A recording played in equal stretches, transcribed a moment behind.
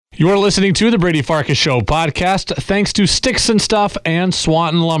You're listening to the Brady Farkas Show podcast thanks to Sticks and Stuff and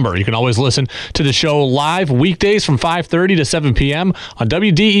Swanton Lumber. You can always listen to the show live weekdays from 5:30 to 7 p.m. on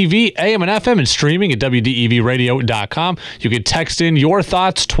WDEV AM and FM and streaming at WDEVradio.com. You can text in your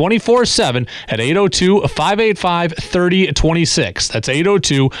thoughts 24/7 at 802-585-3026. That's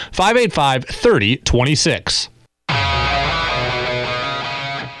 802-585-3026.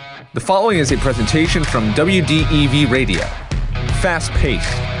 The following is a presentation from WDEV Radio.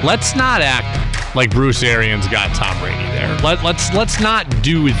 Fast-paced. Let's not act like Bruce Arians got Tom Brady there. Let's not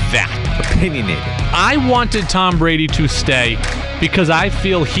do that. Opinionated. I wanted Tom Brady to stay because I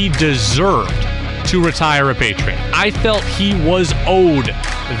feel he deserved to retire a Patriot. I felt he was owed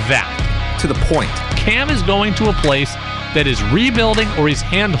that. To the point. Cam is going to a place that is rebuilding or he's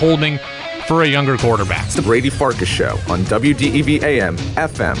hand-holding for a younger quarterback. It's the Brady Farkas Show on WDEV AM,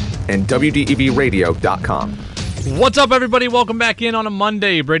 FM, and WDEVradio.com. What's up, everybody? Welcome back in on a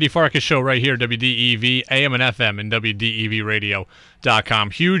Monday. Brady Farkas Show right here, WDEV, AM and FM, and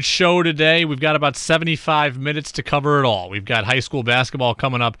WDEVradio.com. Huge show today. We've got about 75 minutes to cover it all. We've got high school basketball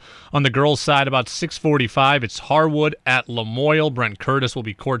coming up on the girls' side about 6:45. It's Harwood at Lamoille. Brent Curtis will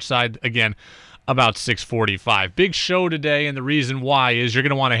be courtside again about 6:45. Big show today, and the reason why is you're going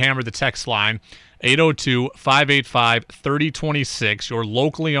to want to hammer the text line 802-585-3026, your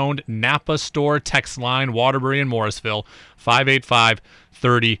locally owned Napa store text line, Waterbury and Morrisville,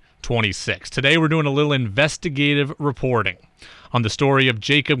 585-3026. Today we're doing a little investigative reporting on the story of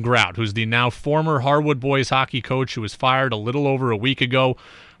Jacob Grout, who's the now former Harwood boys hockey coach who was fired a little over a week ago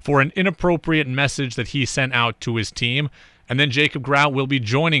for an inappropriate message that he sent out to his team. And then Jacob Grout will be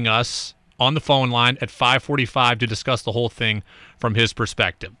joining us on the phone line at 5:45 to discuss the whole thing from his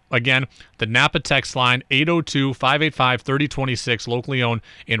perspective. Again, the Napa text line, 802-585-3026, locally owned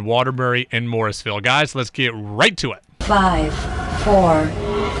in Waterbury and Morrisville. Guys, let's get right to it. 5, 4,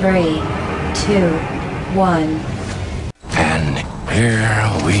 3, 2, 1. And here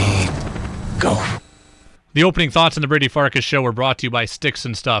we go. The opening thoughts on the Brady Farkas Show are brought to you by Sticks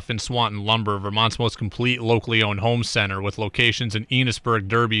and Stuff in Swanton Lumber, Vermont's most complete locally owned home center with locations in Enosburg,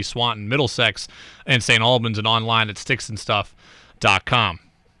 Derby, Swanton, Middlesex, and St. Albans, and online at sticksandstuff.com.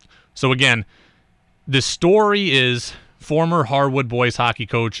 So again, the story is former Harwood boys hockey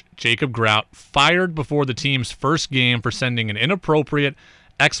coach Jacob Grout fired before the team's first game for sending an inappropriate,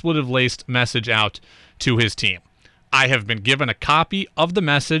 expletive-laced message out to his team. I have been given a copy of the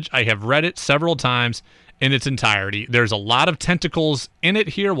message. I have read it several times in its entirety. There's a lot of tentacles in it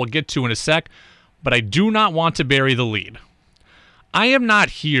here we'll get to in a sec, but I do not want to bury the lead. I am not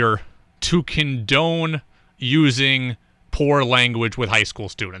here to condone using poor language with high school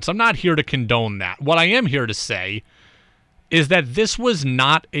students. I'm not here to condone that. What I am here to say is that this was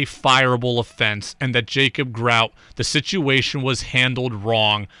not a fireable offense and that Jacob Grout, the situation was handled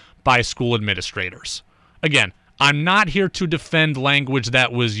wrong by school administrators. Again, I'm not here to defend language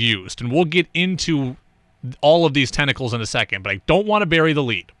that was used, and we'll get into all of these tentacles in a second, but I don't want to bury the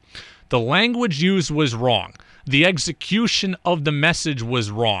lead. The language used was wrong. The execution of the message was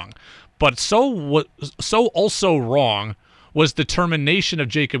wrong. But so also wrong was the termination of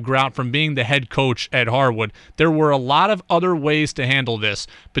Jacob Grout from being the head coach at Harwood. There were a lot of other ways to handle this,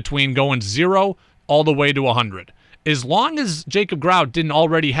 between going 0 all the way to 100. As long as Jacob Grout didn't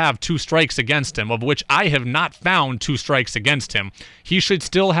already have 2 strikes against him, of which I have not found 2 strikes against him, he should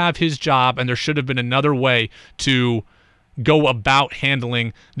still have his job, and there should have been another way to go about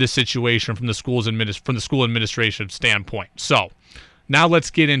handling this situation from the school administration standpoint. So, now let's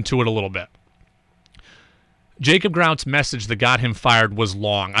get into it a little bit. Jacob Grout's message that got him fired was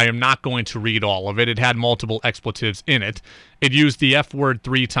long. I am not going to read all of it. It had multiple expletives in it. It used the F word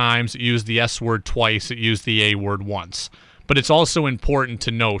 3 times. It used the S word twice. It used the A word once. But it's also important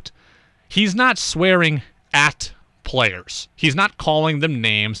to note, he's not swearing at players. He's not calling them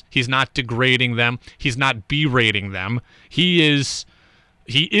names. He's not degrading them. He's not berating them. He is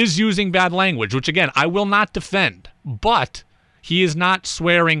using bad language, which, again, I will not defend. But he is not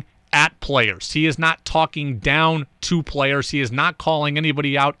swearing at players. He is not talking down to players. He is not calling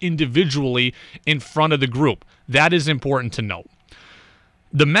anybody out individually in front of the group. That is important to note.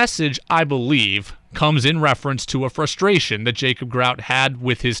 The message, I believe, comes in reference to a frustration that Jacob Grout had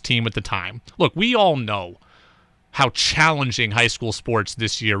with his team at the time. Look, we all know how challenging high school sports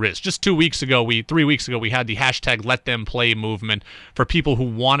this year is. Just 3 weeks ago, we had the hashtag Let Them Play movement for people who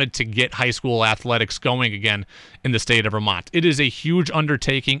wanted to get high school athletics going again in the state of Vermont. It is a huge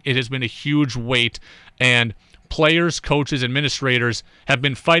undertaking. It has been a huge weight, and players, coaches, administrators have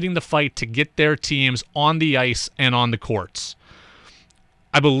been fighting the fight to get their teams on the ice and on the courts.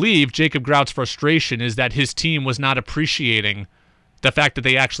 I believe Jacob Grout's frustration is that his team was not appreciating The fact that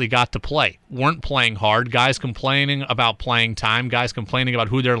they actually got to play, weren't playing hard, guys complaining about playing time, guys complaining about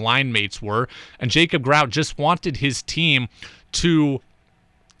who their line mates were, and Jacob Grout just wanted his team to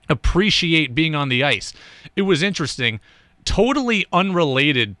appreciate being on the ice. It was interesting, totally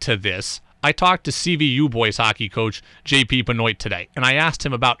unrelated to this. I talked to CVU boys hockey coach JP Benoit today, and I asked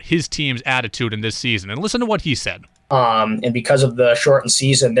him about his team's attitude in this season, and listen to what he said. And because of the shortened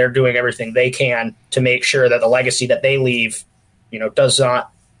season, they're doing everything they can to make sure that the legacy that they leave, they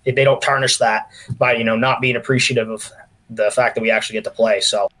don't tarnish that by, not being appreciative of the fact that we actually get to play.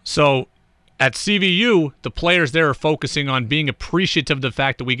 So at CVU, the players there are focusing on being appreciative of the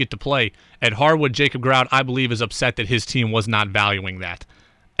fact that we get to play. At Harwood, Jacob Grout, I believe, is upset that his team was not valuing that.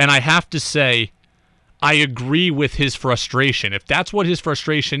 And I have to say, I agree with his frustration. If that's what his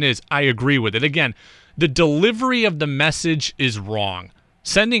frustration is, I agree with it. Again, the delivery of the message is wrong.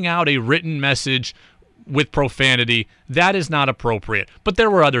 Sending out a written message with profanity, that is not appropriate. But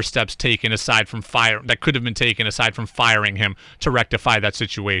there were other steps taken aside from that could have been taken aside from firing him to rectify that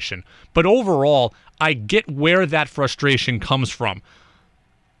situation. But overall, I get where that frustration comes from.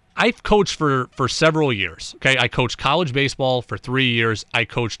 I've coached for several years. Okay, I coached college baseball for 3 years. I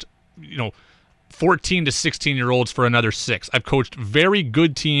coached, 14 to 16-year-olds for another 6. I've coached very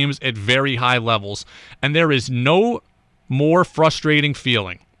good teams at very high levels, and there is no more frustrating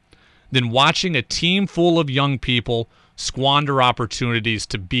feeling than watching a team full of young people squander opportunities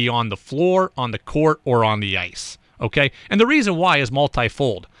to be on the floor, on the court, or on the ice. Okay? And the reason why is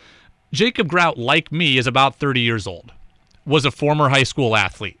multifold. Jacob Grout, like me, is about 30 years old, was a former high school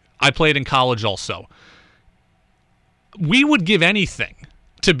athlete. I played in college also. We would give anything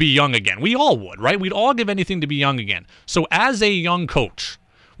to be young again. We all would, right? We'd all give anything to be young again. So as a young coach,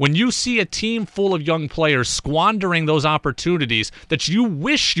 when you see a team full of young players squandering those opportunities that you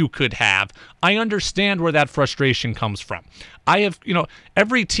wish you could have, I understand where that frustration comes from. I have,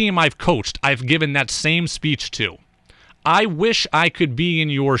 every team I've coached, I've given that same speech to. I wish I could be in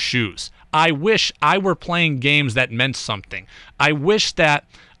your shoes. I wish I were playing games that meant something. I wish that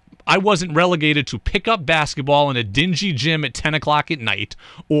I wasn't relegated to pick up basketball in a dingy gym at 10 o'clock at night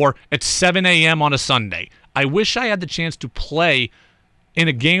or at 7 a.m. on a Sunday. I wish I had the chance to play in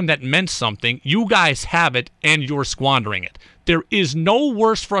a game that meant something. You guys have it, and you're squandering it. There is no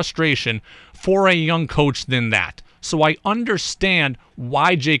worse frustration for a young coach than that. So I understand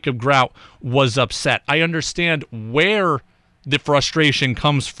why Jacob Grout was upset. I understand where the frustration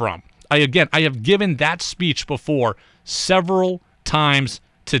comes from. I have given that speech before several times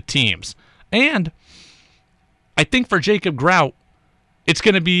to teams. And I think for Jacob Grout, it's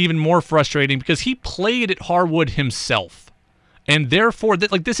going to be even more frustrating because he played at Harwood himself. And therefore,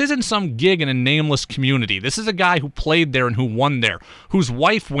 this isn't some gig in a nameless community. This is a guy who played there and who won there, whose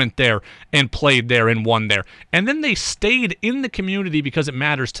wife went there and played there and won there. And then they stayed in the community because it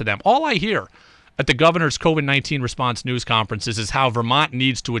matters to them. All I hear at the governor's COVID-19 response news conferences is how Vermont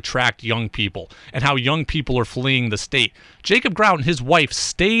needs to attract young people and how young people are fleeing the state. Jacob Grout and his wife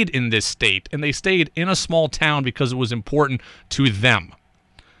stayed in this state, and they stayed in a small town because it was important to them.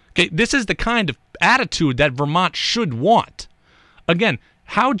 Okay, this is the kind of attitude that Vermont should want. Again,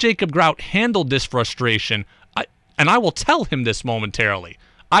 how Jacob Grout handled this frustration, and I will tell him this momentarily.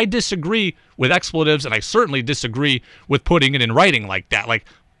 I disagree with expletives, and I certainly disagree with putting it in writing like that.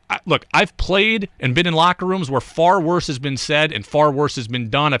 Look, I've played and been in locker rooms where far worse has been said and far worse has been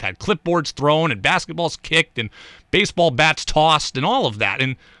done. I've had clipboards thrown and basketballs kicked and baseball bats tossed and all of that,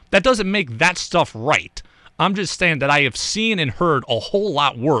 and that doesn't make that stuff right. I'm just saying that I have seen and heard a whole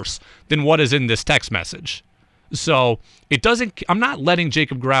lot worse than what is in this text message. So I'm not letting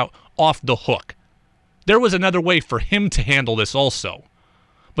Jacob Grout off the hook. There was another way for him to handle this also.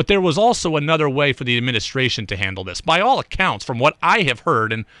 But there was also another way for the administration to handle this. By all accounts, from what I have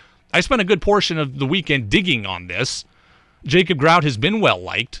heard, and I spent a good portion of the weekend digging on this, Jacob Grout has been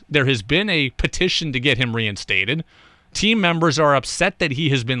well-liked. There has been a petition to get him reinstated. Team members are upset that he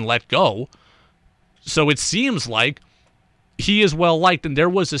has been let go. So it seems like he is well-liked, and there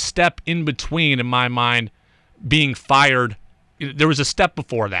was a step in between, in my mind, being fired. There was a step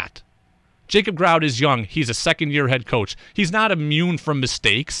before that. Jacob Grout is young. He's a second-year head coach. He's not immune from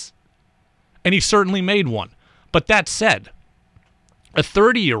mistakes, and he certainly made one. But that said, a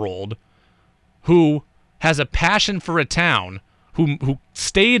 30-year-old who has a passion for a town, who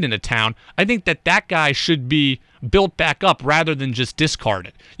stayed in a town, I think that guy should be built back up rather than just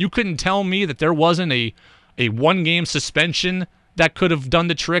discarded. You couldn't tell me that there wasn't a one-game suspension that could have done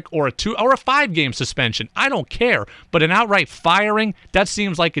the trick, or a 2 or a 5-game suspension. I don't care. But an outright firing, that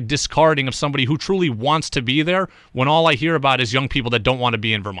seems like a discarding of somebody who truly wants to be there when all I hear about is young people that don't want to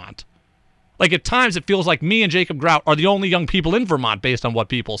be in Vermont. Like, at times it feels like me and Jacob Grout are the only young people in Vermont based on what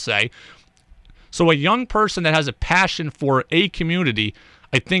people say. So a young person that has a passion for a community,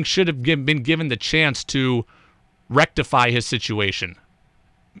 I think, should have been given the chance to rectify his situation.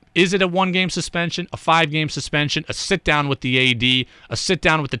 Is it a 1-game suspension, a 5-game suspension, a sit-down with the AD, a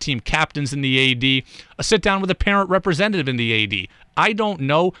sit-down with the team captains in the AD, a sit-down with a parent representative in the AD? I don't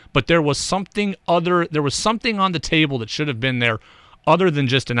know, but there was something on the table that should have been there other than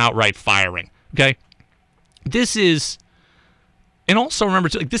just an outright firing, okay? And also remember,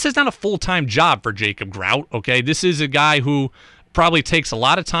 too, this is not a full-time job for Jacob Grout, okay? This is a guy who probably takes a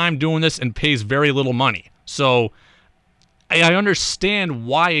lot of time doing this and pays very little money. So I understand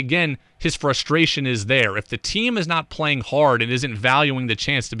why, again, his frustration is there. If the team is not playing hard and isn't valuing the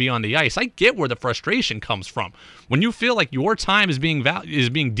chance to be on the ice, I get where the frustration comes from. When you feel like your time is being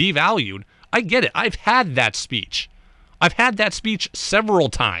devalued, I get it. I've had that speech. I've had that speech several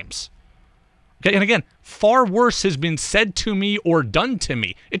times. Okay, and again, far worse has been said to me or done to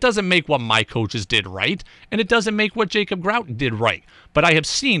me. It doesn't make what my coaches did right, and it doesn't make what Jacob Grout did right. But I have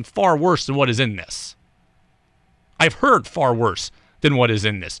seen far worse than what is in this. I've heard far worse than what is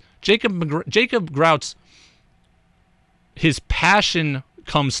in this. Jacob Grout's, his passion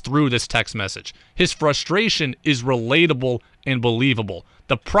comes through this text message. His frustration is relatable and believable.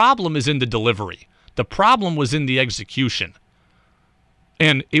 The problem is in the delivery. The problem was in the execution.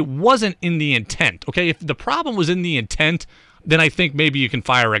 And it wasn't in the intent. Okay, if the problem was in the intent, then I think maybe you can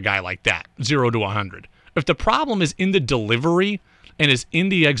fire a guy like that, 0 to 100. If the problem is in the delivery and is in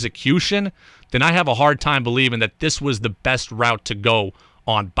the execution, then I have a hard time believing that this was the best route to go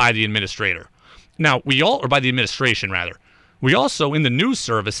on by the administrator. Now, by the administration, rather. We also, in the news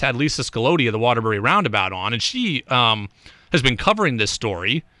service, had Lisa Scalodi of the Waterbury Roundabout on, and she has been covering this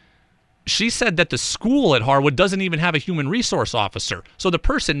story. She said that the school at Harwood doesn't even have a human resource officer. So the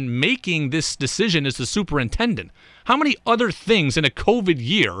person making this decision is the superintendent. How many other things in a COVID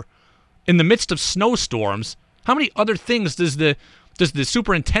year, in the midst of snowstorms, how many other things does the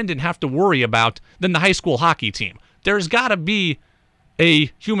superintendent have to worry about than the high school hockey team? There's got to be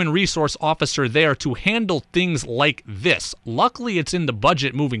a human resource officer there to handle things like this. Luckily, it's in the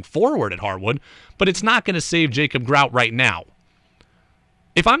budget moving forward at Harwood, but it's not going to save Jacob Grout right now.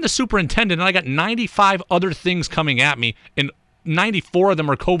 If I'm the superintendent and I got 95 other things coming at me and 94 of them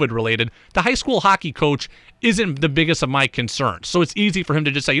are COVID-related, the high school hockey coach isn't the biggest of my concerns. So it's easy for him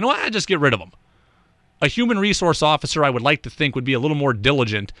to just say, you know what, just get rid of him. A human resource officer, I would like to think, would be a little more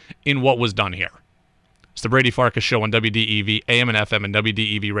diligent in what was done here. It's the Brady Farkas Show on WDEV, AM and FM, and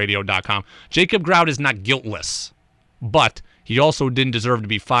WDEVradio.com. Jacob Grout is not guiltless, but he also didn't deserve to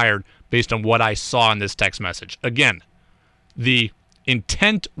be fired based on what I saw in this text message. Again, the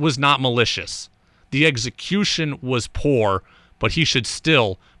intent was not malicious. The execution was poor, but he should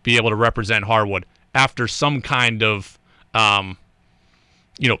still be able to represent Harwood after some kind of,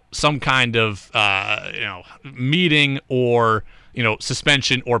 meeting or,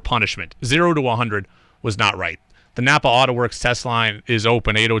 suspension or punishment. 0 to 100 was not right. The Napa Auto Works test line is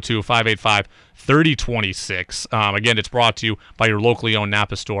open, 802-585-3026. Again, it's brought to you by your locally owned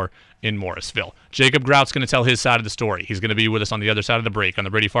Napa store in Morrisville. Jacob Grout's going to tell his side of the story. He's going to be with us on the other side of the break on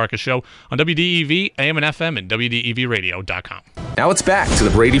the Brady Farkas Show on WDEV, AM and FM, and WDEVradio.com. Now it's back to the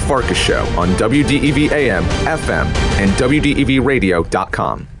Brady Farkas Show on WDEV AM, FM, and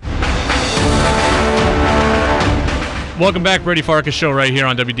WDEVradio.com. Welcome back, Brady Farkas Show right here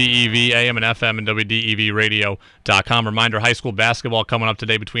on WDEV, AM and FM, and WDEVradio.com. Reminder, high school basketball coming up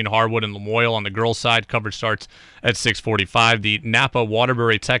today between Harwood and Lamoille on the girls' side. Coverage starts at 6:45. The Napa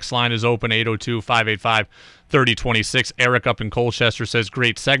Waterbury text line is open, 802-585-3026. Eric up in Colchester says,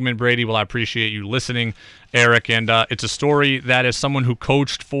 great segment, Brady. Well, I appreciate you listening, Eric. And it's a story that as someone who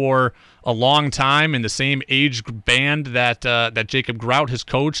coached for a long time in the same age band that Jacob Grout has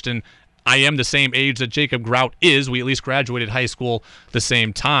coached, and I am the same age that Jacob Grout is. We at least graduated high school the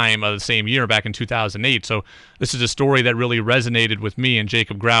same time, the same year, back in 2008. So this is a story that really resonated with me, and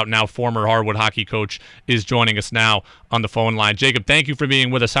Jacob Grout, now former Harwood hockey coach, is joining us now on the phone line. Jacob, thank you for being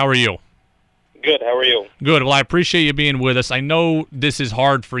with us. How are you? Good. How are you? Good. Well, I appreciate you being with us. I know this is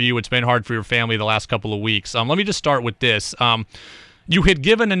hard for you. It's been hard for your family the last couple of weeks. Let me just start with this. You had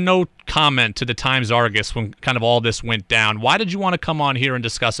given a no comment to the Times-Argus when kind of all this went down. Why did you want to come on here and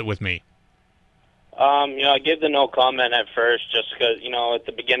discuss it with me? I gave the no comment at first just because, at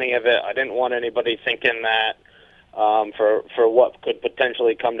the beginning of it, I didn't want anybody thinking that for what could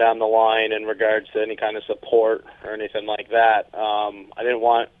potentially come down the line in regards to any kind of support or anything like that. I didn't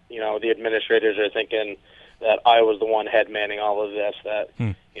want, the administrators are thinking that I was the one headmanning all of this, that,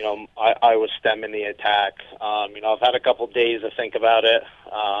 I was stemming the attack. I've had a couple days to think about it.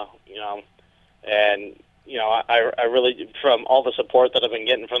 And I really, from all the support that I've been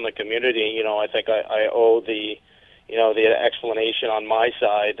getting from the community, I think I owe the explanation on my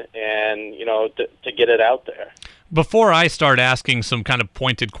side, and to get it out there. Before I start asking some kind of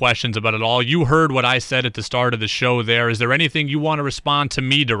pointed questions about it all, you heard what I said at the start of the show there. Is there anything you want to respond to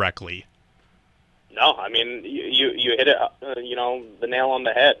me directly? No, I mean, you hit it, the nail on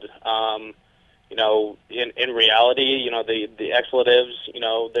the head. In reality, the expletives,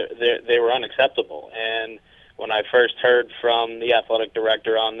 they were unacceptable. And when I first heard from the athletic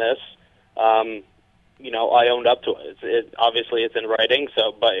director on this, I owned up to it. Obviously it's in writing,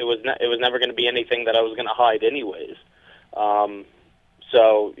 but it was never going to be anything that I was going to hide anyways.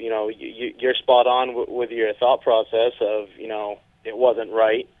 So you're spot on with your thought process of it wasn't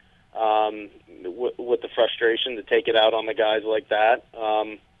right, with the frustration to take it out on the guys like that.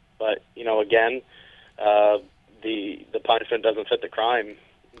 But again, the punishment doesn't fit the crime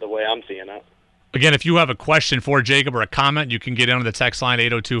the way I'm seeing it. Again, if you have a question for Jacob or a comment, you can get in on the text line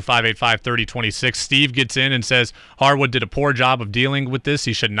 802-585-3026. Steve gets in and says, Harwood did a poor job of dealing with this.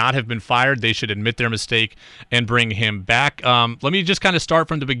 He should not have been fired. They should admit their mistake and bring him back. Let me just kind of start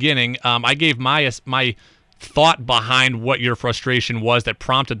from the beginning. I gave my thought behind what your frustration was that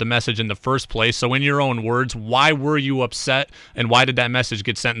prompted the message in the first place. So in your own words, why were you upset, and why did that message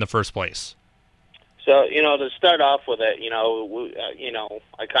get sent in the first place? So, to start off with it,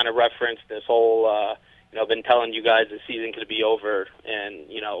 I kind of referenced this whole, I've been telling you guys the season could be over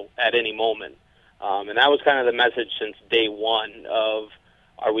and, at any moment. And that was kind of the message since day one of,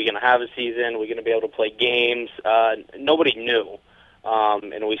 are we going to have a season? Are we going to be able to play games? Nobody knew.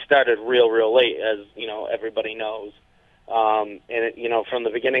 And we started real late, as, everybody knows. And, from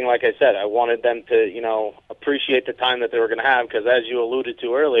the beginning, like I said, I wanted them to, appreciate the time that they were going to have, because as you alluded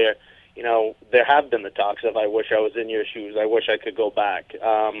to earlier, there have been the talks of, I wish I was in your shoes. I wish I could go back.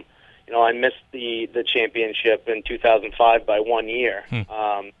 I missed the championship in 2005 by 1 year.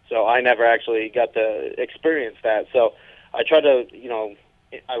 So I never actually got to experience that. So I tried to,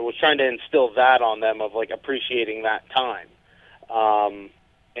 I was trying to instill that on them of, like, appreciating that time.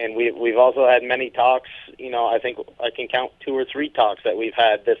 And we've also had many talks, I think I can count 2 or 3 talks that we've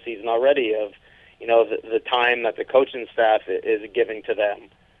had this season already of, the time that the coaching staff is giving to them.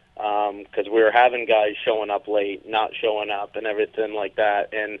 Because we were having guys showing up late, not showing up, and everything like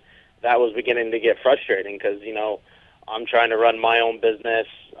that. And that was beginning to get frustrating because, I'm trying to run my own business.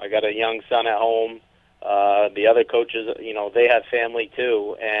 I got a young son at home. The other coaches, they have family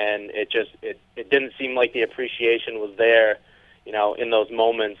too. And it didn't seem like the appreciation was there, in those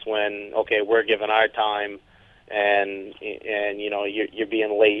moments when, okay, we're giving our time and you're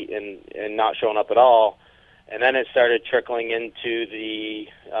being late and not showing up at all. And then it started trickling into the,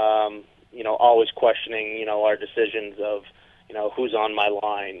 always questioning, our decisions of, who's on my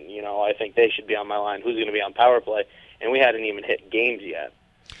line. I think they should be on my line. Who's going to be on power play? And we hadn't even hit games yet.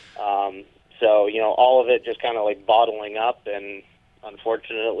 So, all of it just kind of like bottling up. And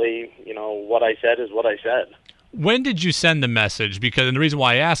unfortunately, what I said is what I said. When did you send the message? And the reason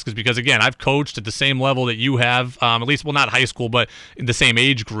why I ask is because, again, I've coached at the same level that you have, at least, well, not high school, but in the same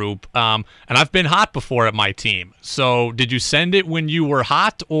age group. And I've been hot before at my team. So did you send it when you were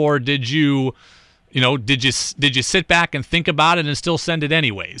hot, or did you sit back and think about it and still send it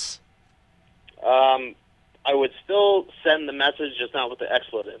anyways? I would still send the message, just not with the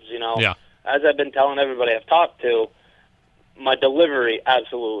expletives, Yeah. As I've been telling everybody I've talked to, my delivery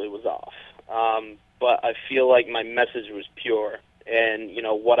absolutely was off. But I feel like my message was pure and,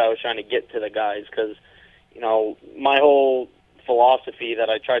 what I was trying to get to the guys because, my whole philosophy that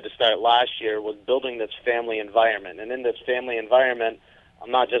I tried to start last year was building this family environment. And in this family environment,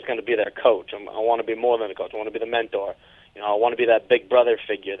 I'm not just going to be their coach. I want to be more than a coach. I want to be the mentor. I want to be that big brother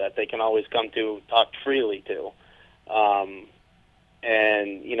figure that they can always come to, talk freely to.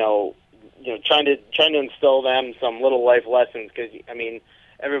 And, trying to instill them some little life lessons because,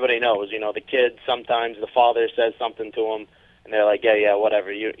 everybody knows, the kids, sometimes the father says something to them, and they're like, yeah,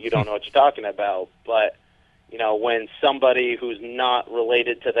 whatever, you don't know what you're talking about. But, when somebody who's not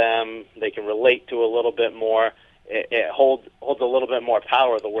related to them, they can relate to a little bit more, it holds a little bit more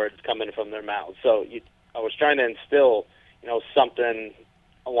power, the words coming from their mouth. So I was trying to instill, something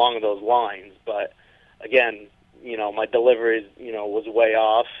along those lines. But, again, my delivery, was way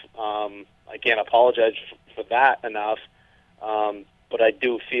off. I can't apologize for that enough. But I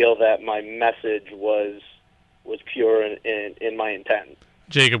do feel that my message was pure in my intent.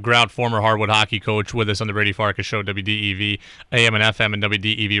 Jacob Grout, former Harwood hockey coach, with us on the Brady Farkas Show, WDEV, AM and FM, and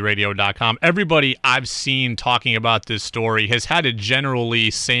WDEVradio.com. Everybody I've seen talking about this story has had a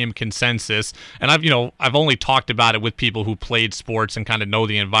generally same consensus, and I've only talked about it with people who played sports and kind of know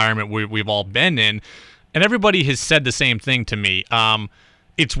the environment we've all been in, and everybody has said the same thing to me.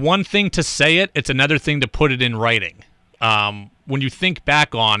 It's one thing to say it; it's another thing to put it in writing. When you think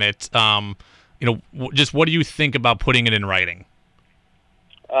back on it, just what do you think about putting it in writing?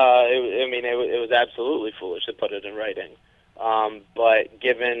 It was absolutely foolish to put it in writing. But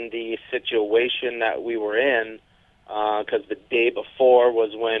given the situation that we were in, because the day before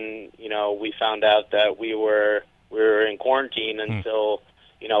was when we found out that we were in quarantine until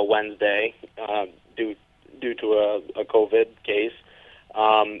Wednesday due to a COVID case.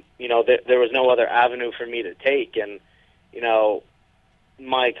 There was no other avenue for me to take, and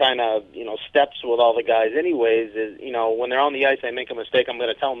my kind of steps with all the guys anyways is when they're on the ice, they make a mistake, I'm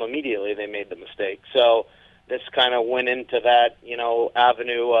going to tell them immediately they made the mistake. So this kind of went into that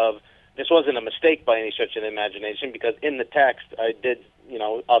avenue of this wasn't a mistake by any stretch of the imagination, because in the text I did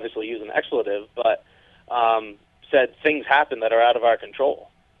obviously use an expletive, but said things happen that are out of our control.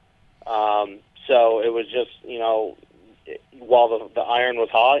 So it was just while the iron was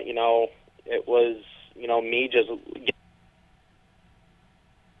hot, it was me just.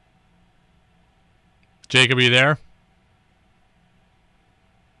 Jacob, are you there?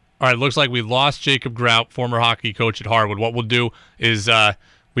 All right, looks like we lost Jacob Grout, former hockey coach at Harwood. What we'll do is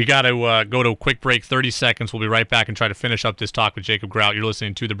we got to go to a quick break, 30 seconds. We'll be right back and try to finish up this talk with Jacob Grout. You're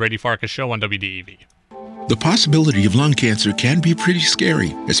listening to The Brady Farkas Show on WDEV. The possibility of lung cancer can be pretty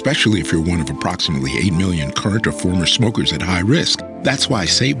scary, especially if you're one of approximately 8 million current or former smokers at high risk. That's why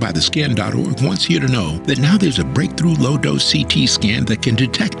SaveByTheScan.org wants you to know that now there's a breakthrough low-dose CT scan that can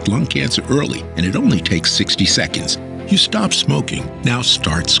detect lung cancer early, and it only takes 60 seconds. You stop smoking, now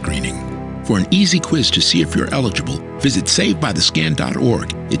start screening. For an easy quiz to see if you're eligible, visit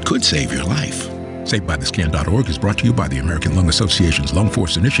SaveByTheScan.org. It could save your life. SaveByTheScan.org is brought to you by the American Lung Association's Lung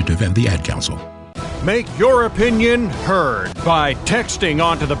Force Initiative and the Ad Council. Make your opinion heard by texting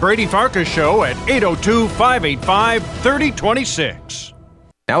onto the Brady Farkas Show at 802-585-3026.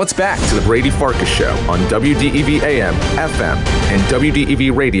 Now it's back to the Brady Farkas Show on WDEV AM, FM, and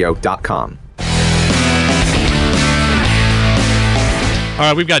WDEVradio.com. All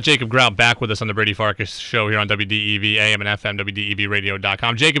right, we've got Jacob Grout back with us on the Brady Farkas Show here on WDEV AM and FM,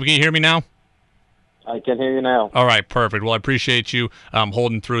 WDEVradio.com. Jacob, can you hear me now? I can hear you now. All right, perfect. Well, I appreciate you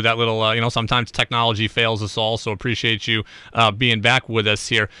holding through that little, sometimes technology fails us all, so appreciate you being back with us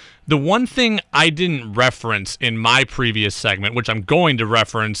here. The one thing I didn't reference in my previous segment, which I'm going to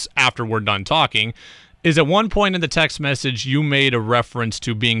reference after we're done talking, is at one point in the text message you made a reference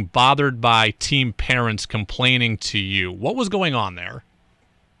to being bothered by team parents complaining to you. What was going on there?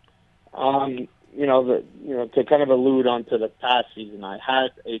 To kind of allude on to the past season, I had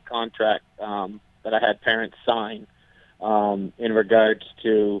a contract that I had parents sign in regards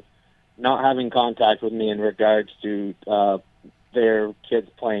to not having contact with me in regards to their kids'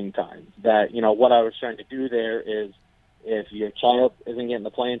 playing time. That, what I was trying to do there is if your child isn't getting the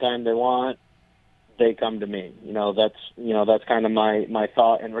playing time they want, they come to me. That's kind of my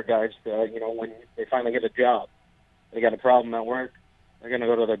thought in regards to, when they finally get a job, they got a problem at work, they're going to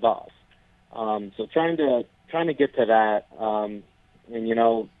go to their boss. So trying to get to that, and,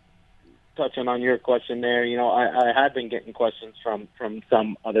 touching on your question there, I had been getting questions from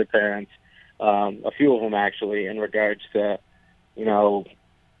some other parents, a few of them actually, in regards to,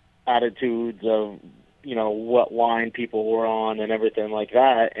 attitudes of, what line people were on and everything like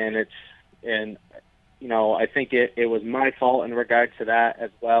that. And I think it was my fault in regards to that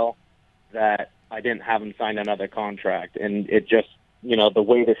as well, that I didn't have them sign another contract. And it just, the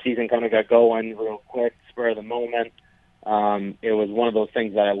way the season kind of got going real quick, spur of the moment, it was one of those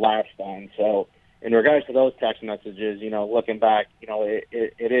things that I latched on. So in regards to those text messages, looking back,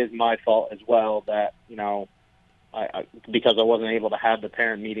 it is my fault as well that, I because I wasn't able to have the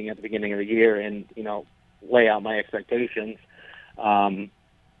parent meeting at the beginning of the year and, lay out my expectations,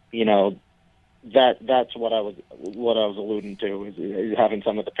 that's what I was alluding to is having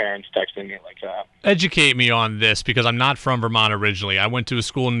some of the parents texting me like that. Educate me on this, because I'm not from Vermont originally. I went to a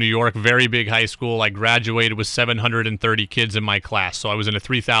school in New York, very big high school. I graduated with 730 kids in my class, so I was in a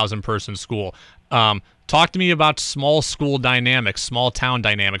 3,000 person school. Talk to me about small school dynamics, small town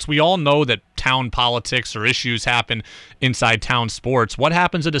dynamics. We all know that town politics or issues happen inside town sports. What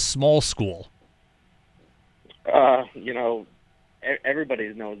happens at a small school?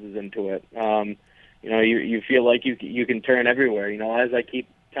 Everybody's nose is into it. You feel like you can turn everywhere. As I keep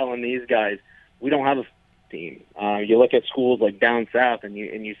telling these guys, we don't have team. You look at schools like down south, and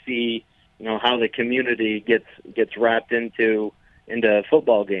you see, how the community gets wrapped into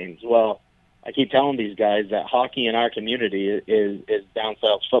football games. Well, I keep telling these guys that hockey in our community is down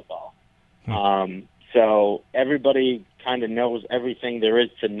south football. So everybody kind of knows everything there is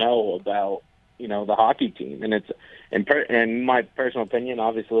to know about, the hockey team. And it's, in my personal opinion,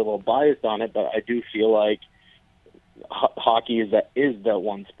 obviously a little biased on it, but I do feel like hockey is the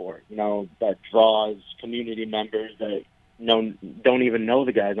one sport, that draws community members that don't even know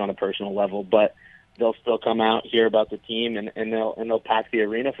the guys on a personal level, but they'll still come out, hear about the team, and they'll pack the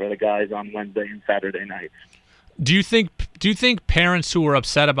arena for the guys on Wednesday and Saturday nights. Do you think parents who were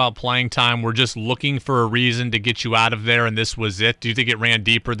upset about playing time were just looking for a reason to get you out of there, and this was it? Do you think it ran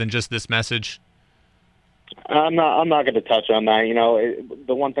deeper than just this message? I'm not going to touch on that.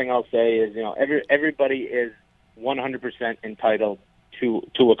 The one thing I'll say is, everybody is 100% entitled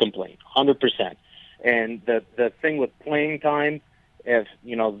to a complaint, 100%. And the thing with playing time, if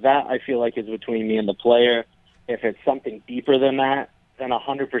that I feel like is between me and the player. If it's something deeper than that, then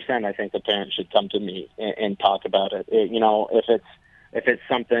 100% I think the parent should come to me and talk about it. If it's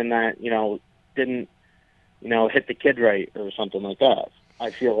something that didn't hit the kid right or something like that, I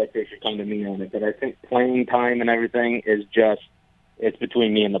feel like they should come to me on it. But I think playing time and everything is it's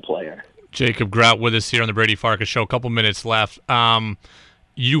between me and the player. Jacob Grout with us here on the Brady Farkas Show. A couple minutes left.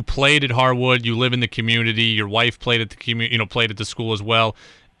 You played at Harwood. You live in the community. Your wife played at the played at the school as well.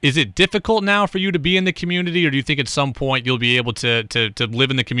 Is it difficult now for you to be in the community, or do you think at some point you'll be able to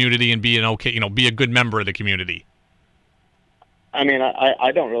live in the community and be be a good member of the community? I mean,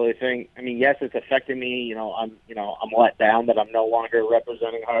 I don't really think. I mean, yes, it's affected me. I'm let down that I'm no longer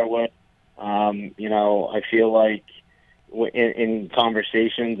representing Harwood. I feel like in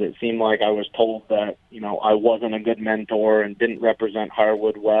conversations, it seemed like I was told that I wasn't a good mentor and didn't represent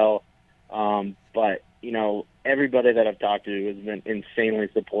Harwood well. But everybody that I've talked to has been insanely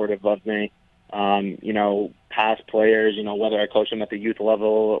supportive of me. Past players, whether I coach them at the youth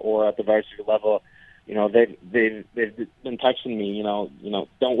level or at the varsity level, they've been texting me,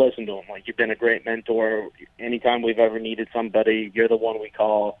 don't listen to them. Like, you've been a great mentor. Anytime we've ever needed somebody, you're the one we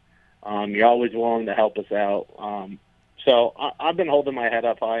call. You're always willing to help us out. So I've been holding my head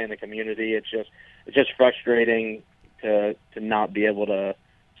up high in the community. It's just frustrating to not be able to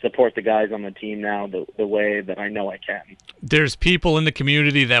support the guys on the team now the way that I know I can. There's people in the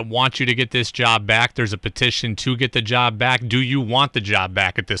community that want you to get this job back. There's a petition to get the job back. Do you want the job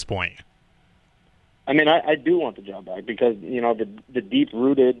back at this point? I mean, I do want the job back because, the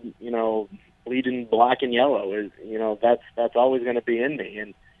deep-rooted, bleeding black and yellow is, that's always going to be in me.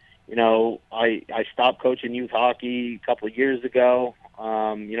 And, I stopped coaching youth hockey a couple of years ago.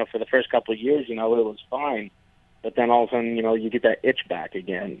 For the first couple of years, it was fine. But then all of a sudden, you get that itch back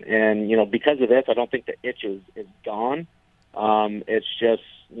again. And, because of this, I don't think the itch is gone. It's just,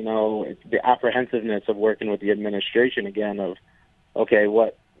 it's the apprehensiveness of working with the administration again of, okay,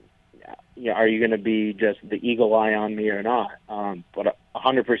 what, are you going to be just the eagle eye on me or not? But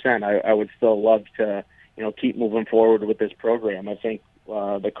 100%, I would still love to, keep moving forward with this program. I think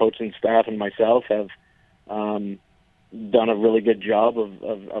the coaching staff and myself have done a really good job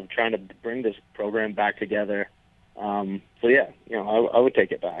of trying to bring this program back together. So yeah, I would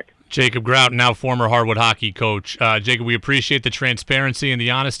take it back. Jacob Grout, now former Harwood hockey coach. Jacob, we appreciate the transparency and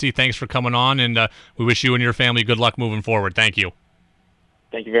the honesty. Thanks for coming on, and we wish you and your family good luck moving forward. Thank you.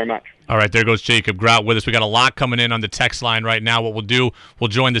 Thank you very much. All right, there goes Jacob Grout with us. We got a lot coming in on the text line right now. What we'll do, we'll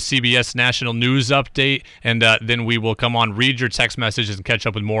join the CBS National News Update, and then we will come on, read your text messages, and catch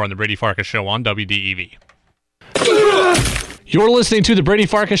up with more on the Brady Farkas Show on WDEV. You're listening to the Brady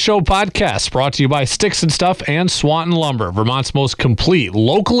Farkas Show podcast, brought to you by Sticks and Stuff and Swanton Lumber, Vermont's most complete,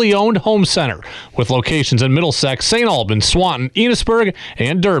 locally owned home center, with locations in Middlesex, St. Albans, Swanton, Enosburg,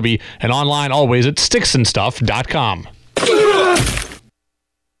 and Derby, and online always at sticksandstuff.com.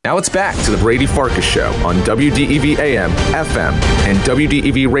 Now it's back to the Brady Farkas Show on WDEV AM, FM, and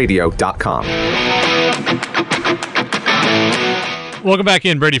WDEVradio.com. Welcome back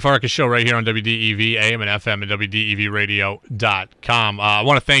in, Brady Farkas Show right here on WDEV AM and FM and WDEVradio.com. I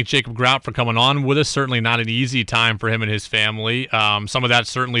want to thank Jacob Grout for coming on with us. Certainly not an easy time for him and his family. Some of that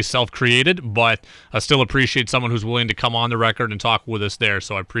certainly self-created, but I still appreciate someone who's willing to come on the record and talk with us there.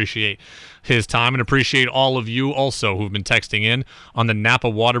 So I appreciate his time and appreciate all of you also who've been texting in on the Napa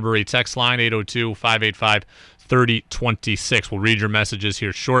Waterbury text line, 802-585-3026. We'll read your messages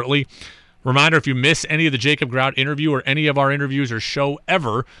here shortly. Reminder, if you miss any of the Jacob Grout interview or any of our interviews or show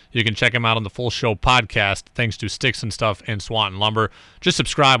ever, you can check them out on the full show podcast, thanks to Sticks and Stuff and Swanton Lumber. Just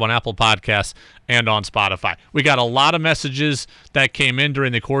subscribe on Apple Podcasts and on Spotify. We got a lot of messages that came in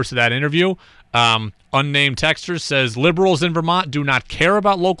during the course of that interview. Unnamed texter says, liberals in Vermont do not care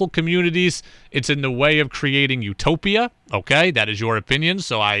about local communities. It's in the way of creating utopia. Okay, that is your opinion,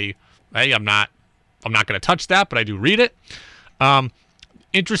 so I'm not going to touch that, but I do read it.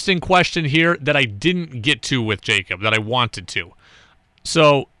 Interesting question here that I didn't get to with Jacob that I wanted to.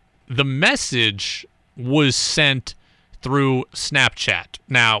 So the message was sent through Snapchat.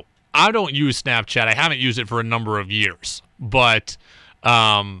 Now, I don't use Snapchat. I haven't used it for a number of years, but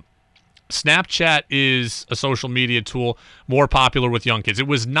Snapchat is a social media tool more popular with young kids. It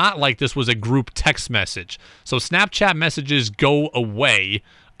was not like this was a group text message. So Snapchat messages go away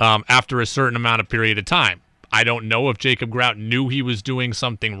after a certain amount of period of time. I don't know if Jacob Grout knew he was doing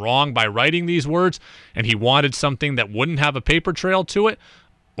something wrong by writing these words and he wanted something that wouldn't have a paper trail to it.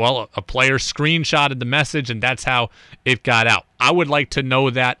 Well, a player screenshotted the message, and that's how it got out. I would like to know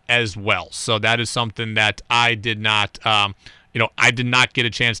that as well. So that is something that I did not, I did not get a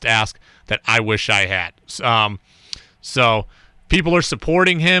chance to ask that I wish I had. So people are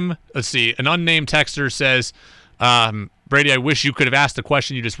supporting him. Let's see. An unnamed texter says, Brady, I wish you could have asked the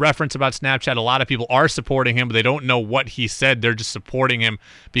question you just referenced about Snapchat. A lot of people are supporting him, but they don't know what he said. They're just supporting him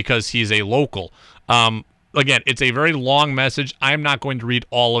because he's a local. Again, it's a very long message. I'm not going to read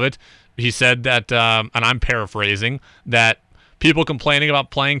all of it. He said that, and I'm paraphrasing, that people complaining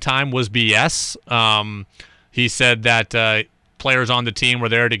about playing time was BS. He said that players on the team were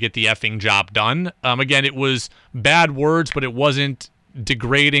there to get the effing job done. Again, it was bad words, but it wasn't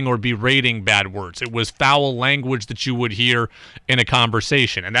degrading or berating bad words. It was foul language that you would hear in a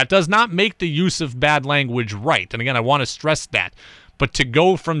conversation. And that does not make the use of bad language right. And again, I want to stress that. But to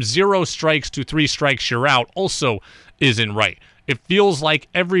go from 0 strikes to 3 strikes, you're out also isn't right. It feels like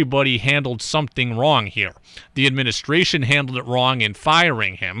everybody handled something wrong here. The administration handled it wrong in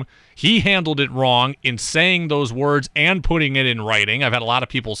firing him. He handled it wrong in saying those words and putting it in writing. I've had a lot of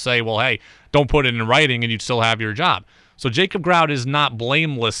people say, well, hey, don't put it in writing and you'd still have your job. So Jacob Grout is not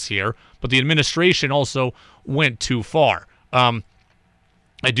blameless here, but the administration also went too far. I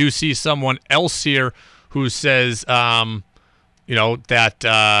do see someone else here who says,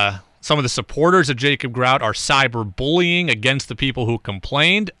 that some of the supporters of Jacob Grout are cyberbullying against the people who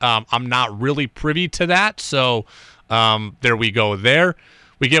complained. I'm not really privy to that, so there we go there.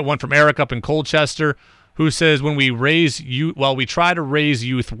 We get one from Eric up in Colchester who says, when we we try to raise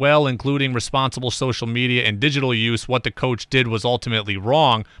youth well, including responsible social media and digital use, what the coach did was ultimately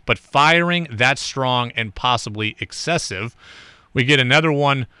wrong, but firing, that's strong and possibly excessive. We get another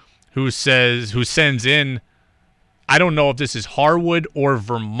one who sends in, I don't know if this is Harwood or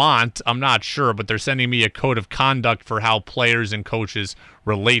Vermont. I'm not sure, but they're sending me a code of conduct for how players and coaches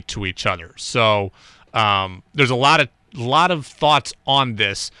relate to each other. So there's a lot of thoughts on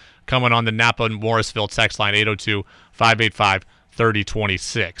this coming on the Napa and Morrisville text line,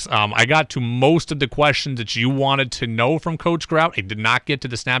 802-585-3026. I got to most of the questions that you wanted to know from Coach Grout. I did not get to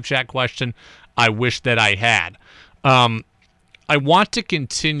the Snapchat question. I wish that I had. I want to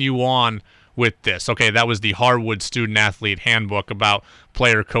continue on with this. Okay, that was the Harwood Student-Athlete Handbook about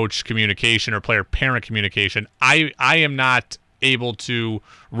player-coach communication or player-parent communication. I am not able to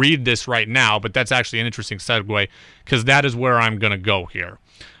read this right now, but that's actually an interesting segue because that is where I'm going to go here.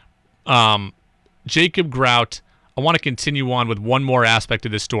 Jacob Grout, I want to continue on with one more aspect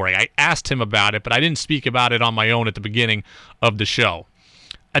of this story. I asked him about it, but I didn't speak about it on my own at the beginning of the show.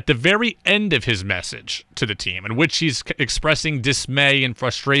 At the very end of his message to the team, in which he's expressing dismay and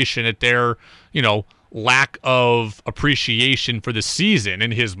frustration at their, lack of appreciation for the season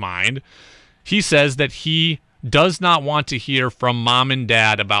in his mind, he says that he does not want to hear from mom and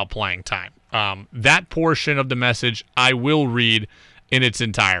dad about playing time. That portion of the message I will read in its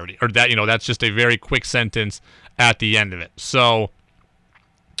entirety, or that's just a very quick sentence at the end of it. So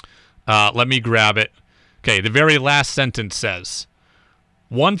let me grab it. Okay, the very last sentence says,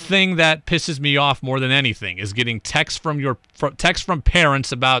 one thing that pisses me off more than anything is getting texts from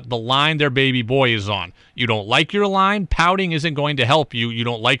parents about the line their baby boy is on. You don't like your line, pouting isn't going to help you. You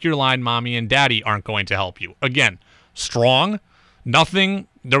don't like your line, mommy and daddy aren't going to help you. Again, strong, nothing.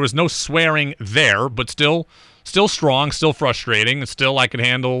 There was no swearing there, but still strong, still frustrating, still I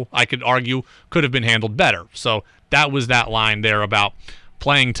could argue could have been handled better. So that was that line there about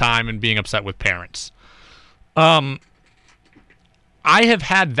playing time and being upset with parents. I have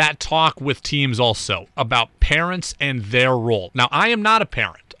had that talk with teams also about parents and their role. Now, I am not a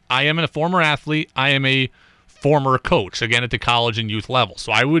parent. I am a former athlete. I am a former coach, again, at the college and youth level.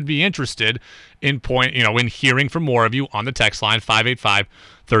 So I would be interested in hearing from more of you on the text line,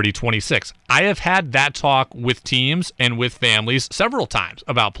 585-3026. I have had that talk with teams and with families several times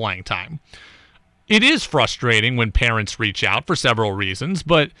about playing time. It is frustrating when parents reach out for several reasons,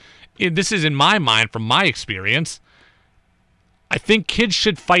 but this is in my mind from my experience, I think kids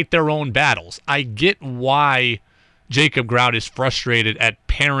should fight their own battles. I get why Jacob Grout is frustrated at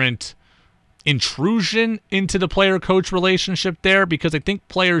parent intrusion into the player-coach relationship there, because I think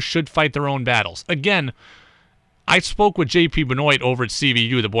players should fight their own battles. Again, I spoke with JP Benoit over at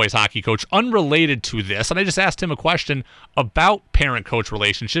CVU, the boys hockey coach, unrelated to this, and I just asked him a question about parent-coach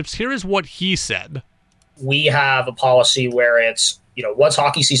relationships. Here is what he said. We have a policy where it's, once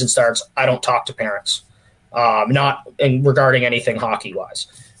hockey season starts, I don't talk to parents, not regarding anything hockey-wise.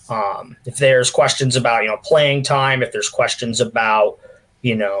 If there's questions about, playing time, if there's questions about,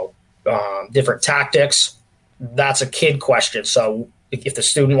 different tactics, that's a kid question. So if the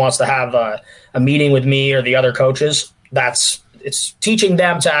student wants to have a meeting with me or the other coaches, it's teaching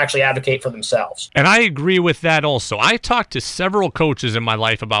them to actually advocate for themselves. And I agree with that also. I talked to several coaches in my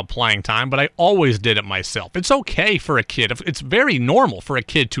life about playing time, but I always did it myself. It's okay for a kid. It's very normal for a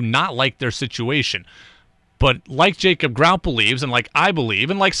kid to not like their situation. But like Jacob Grout believes, and like I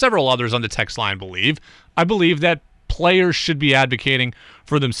believe, and like several others on the text line believe, I believe that players should be advocating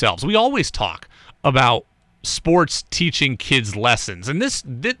for themselves. We always talk about sports teaching kids lessons, and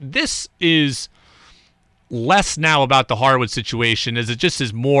this is less now about the Harwood situation, as it just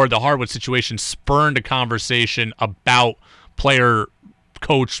is more the Harwood situation spurned a conversation about player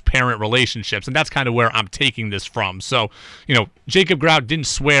coach parent relationships, and that's kind of where I'm taking this from. So, Jacob Grout didn't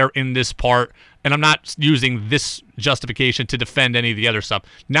swear in this part, and I'm not using this justification to defend any of the other stuff.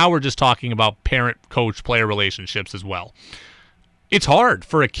 Now we're just talking about parent coach player relationships as well. It's hard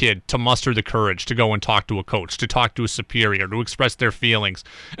for a kid to muster the courage to go and talk to a coach, to talk to a superior, to express their feelings,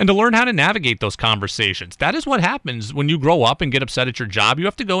 and to learn how to navigate those conversations. That is what happens when you grow up and get upset at your job. You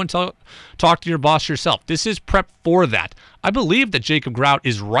have to go and talk to your boss yourself. This is prep for that. I believe that Jacob Grout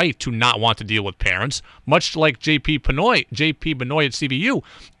is right to not want to deal with parents, much like JP Benoit at CVU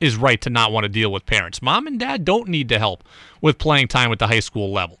is right to not want to deal with parents. Mom and dad don't need to help with playing time at the high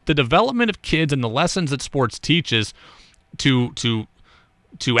school level. The development of kids and the lessons that sports teaches to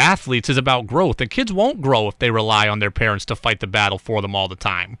athletes is about growth, and kids won't grow if they rely on their parents to fight the battle for them all the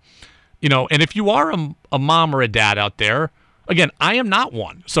time. And if you are a mom or a dad out there, again, I am not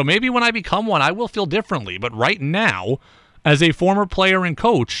one, so maybe when I become one I will feel differently, but right now, as a former player and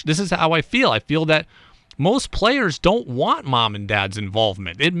coach, this is how I feel. I feel that most players don't want mom and dad's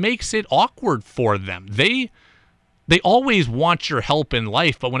involvement. It makes it awkward for them. They always want your help in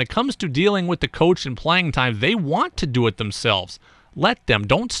life, but when it comes to dealing with the coach and playing time, they want to do it themselves. Let them.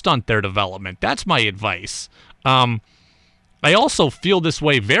 Don't stunt their development. That's my advice. I also feel this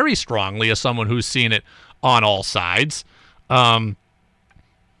way very strongly as someone who's seen it on all sides. In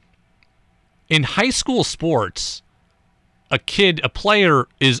high school sports, a player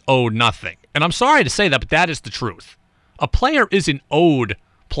is owed nothing. And I'm sorry to say that, but that is the truth. A player isn't owed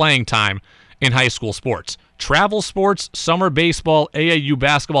playing time in high school sports. Travel sports, summer baseball, AAU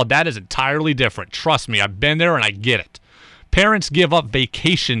basketball, that is entirely different. Trust me, I've been there and I get it. Parents give up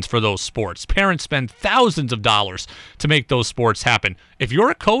vacations for those sports. Parents spend thousands of dollars to make those sports happen. If you're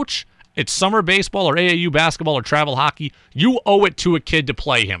a coach, it's summer baseball or AAU basketball or travel hockey, you owe it to a kid to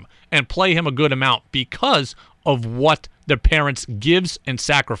play him, and play him a good amount because of what the parents gives and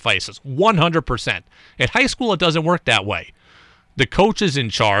sacrifices. 100%. At high school, it doesn't work that way. The coach is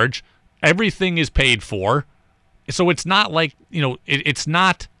in charge. Everything is paid for. So it's not like, it's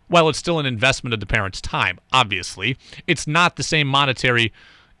not, well, it's still an investment of the parents' time, obviously. It's not the same monetary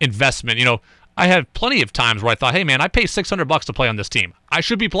investment. I have plenty of times where I thought, hey, man, I pay $600 to play on this team. I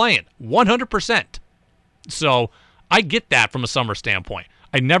should be playing 100%. So I get that from a summer standpoint.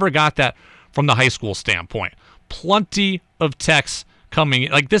 I never got that from the high school standpoint. Plenty of texts coming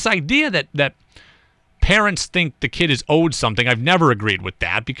in. Like this idea that parents think the kid is owed something, I've never agreed with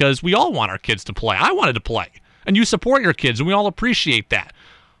that, because we all want our kids to play. I wanted to play. And you support your kids, and we all appreciate that.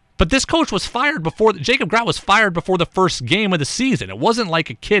 But this coach was fired Jacob Grout was fired before the first game of the season. It wasn't like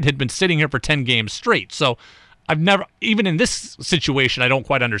a kid had been sitting here for 10 games straight. So I've never, even in this situation, I don't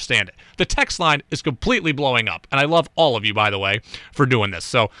quite understand it. The text line is completely blowing up, and I love all of you, by the way, for doing this.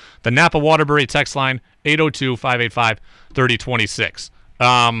 So the Napa Waterbury text line, 802-585-3026.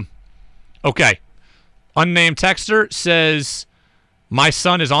 Okay. Unnamed texter says, my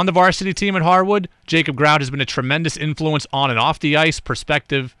son is on the varsity team at Harwood. Jacob Grout has been a tremendous influence on and off the ice.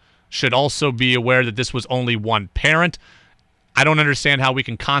 Perspective should also be aware that this was only one parent. I don't understand how we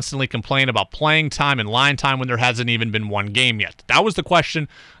can constantly complain about playing time and line time when there hasn't even been one game yet. That was the question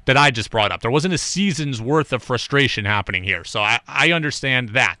that I just brought up. There wasn't a season's worth of frustration happening here, so I understand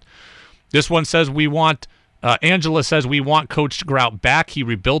that. This one says Angela says we want Coach Grout back. He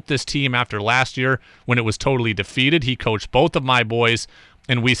rebuilt this team after last year when it was totally defeated. He coached both of my boys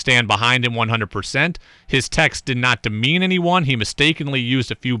and we stand behind him 100%. His text did not demean anyone. He mistakenly used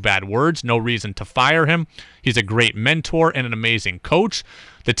a few bad words. No reason to fire him. He's a great mentor and an amazing coach.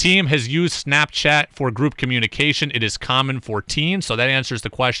 The team has used Snapchat for group communication. It is common for teens, so that answers the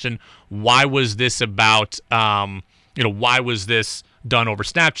question, why was this about, why was this done over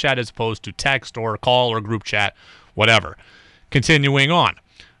Snapchat as opposed to text or call or group chat, whatever. Continuing on.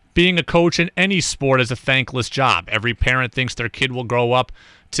 Being a coach in any sport is a thankless job. Every parent thinks their kid will grow up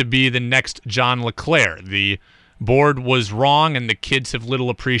to be the next John LeClaire. The board was wrong, and the kids have little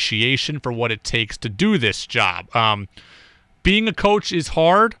appreciation for what it takes to do this job. Being a coach is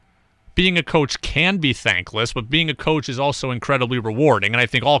hard. Being a coach can be thankless, but being a coach is also incredibly rewarding, and I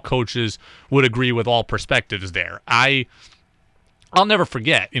think all coaches would agree with all perspectives there. I'll never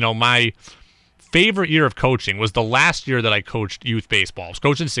forget, my favorite year of coaching was the last year that I coached youth baseball. I was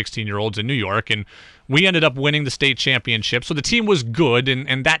coaching 16-year-olds in New York, and we ended up winning the state championship. So the team was good,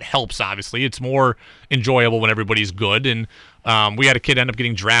 and that helps, obviously. It's more enjoyable when everybody's good. And we had a kid end up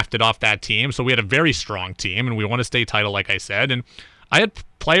getting drafted off that team. So we had a very strong team, and we won a state title, like I said. And I had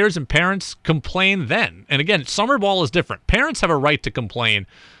players and parents complain then. And again, summer ball is different. Parents have a right to complain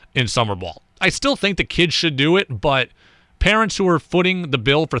in summer ball. I still think the kids should do it, but parents who are footing the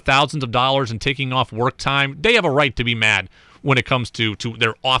bill for thousands of dollars and taking off work time, they have a right to be mad when it comes to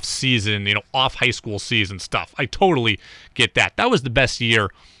their off-season, off high school season stuff. I totally get that. That was the best year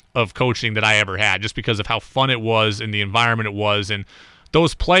of coaching that I ever had, just because of how fun it was and the environment it was. And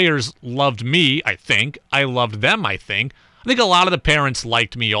those players loved me, I think. I loved them, I think. I think a lot of the parents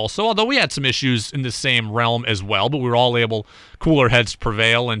liked me also, although we had some issues in the same realm as well, but we were all able, cooler heads to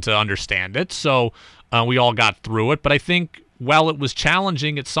prevail and to understand it. So we all got through it. But I think while it was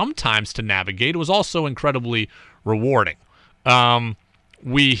challenging at some times to navigate, it was also incredibly rewarding.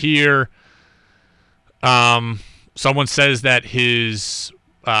 We hear someone says that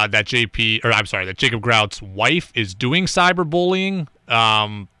that Jacob Grout's wife is doing cyberbullying.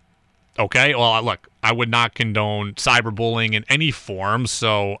 Okay, well, look, I would not condone cyberbullying in any form,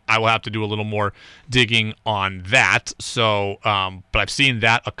 so I will have to do a little more digging on that. So, but I've seen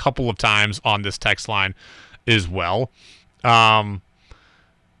that a couple of times on this text line as well. Let's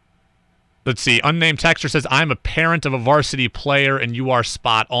see. Unnamed texter says, I'm a parent of a varsity player, and you are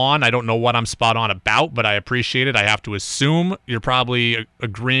spot on. I don't know what I'm spot on about, but I appreciate it. I have to assume you're probably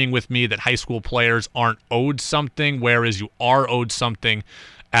agreeing with me that high school players aren't owed something, whereas you are owed something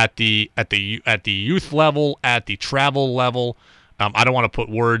at the youth level, at the travel level. I don't want to put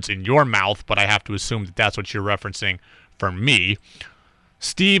words in your mouth, but I have to assume that that's what you're referencing for me.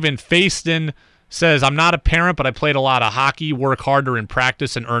 Steve in Fayston says, I'm not a parent, but I played a lot of hockey, work harder in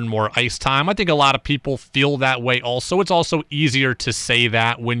practice, and earn more ice time. I think a lot of people feel that way also. It's also easier to say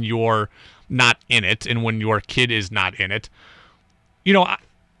that when you're not in it and when your kid is not in it.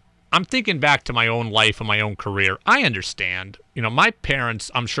 I'm thinking back to my own life and my own career. I understand. My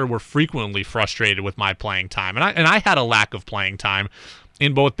parents, I'm sure, were frequently frustrated with my playing time. And I had a lack of playing time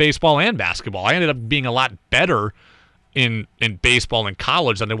in both baseball and basketball. I ended up being a lot better in baseball in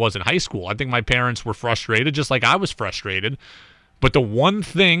college than I was in high school. I think my parents were frustrated just like I was frustrated. But the one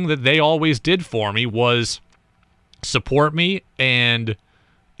thing that they always did for me was support me and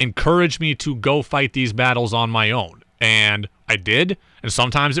encourage me to go fight these battles on my own. And I did, and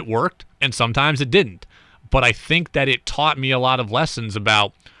sometimes it worked, and sometimes it didn't. But I think that it taught me a lot of lessons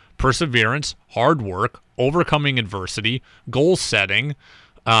about perseverance, hard work, overcoming adversity, goal setting,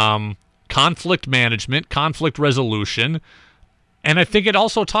 conflict management, conflict resolution. And I think it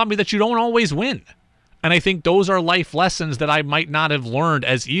also taught me that you don't always win. And I think those are life lessons that I might not have learned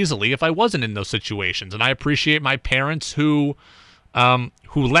as easily if I wasn't in those situations. And I appreciate my parents who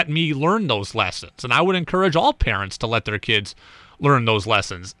let me learn those lessons. And I would encourage all parents to let their kids learn those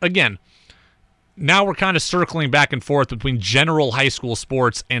lessons. Again, now we're kind of circling back and forth between general high school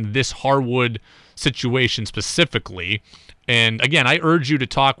sports and this Harwood situation specifically. And again, I urge you to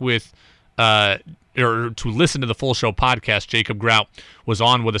talk with or to listen to the full show podcast. Jacob Grout was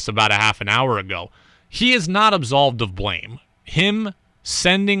on with us about a half an hour ago. He is not absolved of blame. Him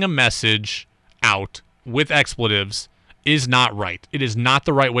sending a message out with expletives is not right. It is not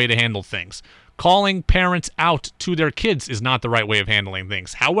the right way to handle things. Calling parents out to their kids is not the right way of handling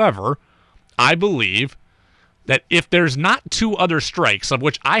things. However, I believe that if there's not 2 other strikes, of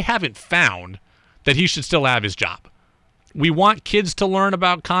which I haven't found, that he should still have his job. We want kids to learn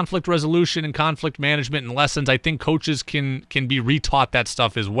about conflict resolution and conflict management and lessons. I think coaches can be retaught that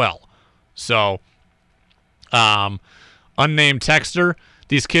stuff as well. So, unnamed texter,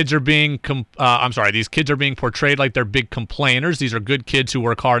 these kids are being these kids are being portrayed like they're big complainers. These are good kids who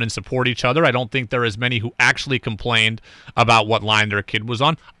work hard and support each other. I don't think there are as many who actually complained about what line their kid was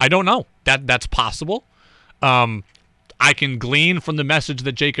on. I don't know. That's possible. I can glean from the message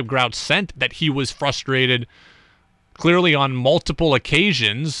that Jacob Grout sent that he was frustrated clearly on multiple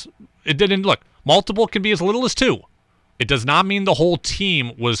occasions. It didn't look. Multiple can be as little as 2. It does not mean the whole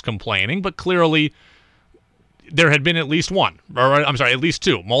team was complaining, but clearly there had been at least at least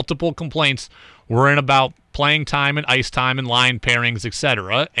 2. Multiple complaints were in about playing time and ice time and line pairings,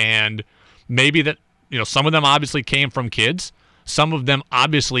 etc. And maybe that, some of them obviously came from kids. Some of them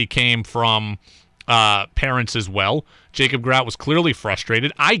obviously came from parents as well. Jacob Grout was clearly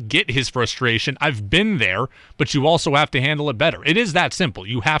frustrated. I get his frustration. I've been there, but you also have to handle it better. It is that simple.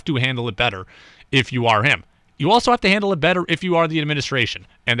 You have to handle it better if you are him. You also have to handle it better if you are the administration.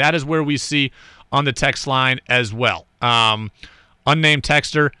 And that is where we see on the text line as well. Unnamed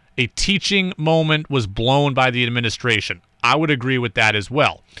texter, a teaching moment was blown by the administration. I would agree with that as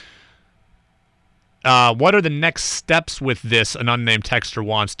well. What are the next steps with this? An unnamed texter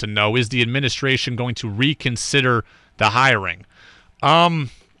wants to know. Is the administration going to reconsider the hiring?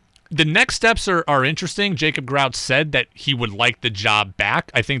 The next steps are interesting. Jacob Grout said that he would like the job back.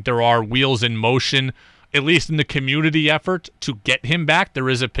 I think there are wheels in motion, at least in the community effort, to get him back. There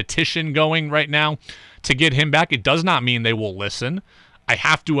is a petition going right now to get him back. It does not mean they will listen. I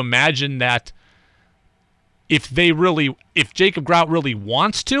have to imagine that if Jacob Grout really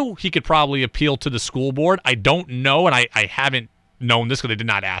wants to, he could probably appeal to the school board. I don't know, and I haven't known this because I did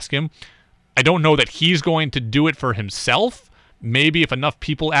not ask him. I don't know that he's going to do it for himself. Maybe if enough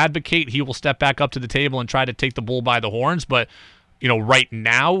people advocate, he will step back up to the table and try to take the bull by the horns. But, right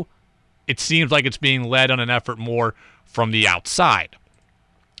now, it seems like it's being led on an effort more from the outside.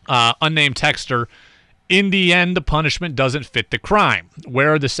 Unnamed texter, in the end, the punishment doesn't fit the crime.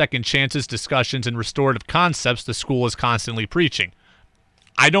 Where are the second chances, discussions, and restorative concepts the school is constantly preaching?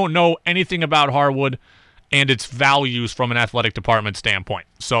 I don't know anything about Harwood and its values from an athletic department standpoint.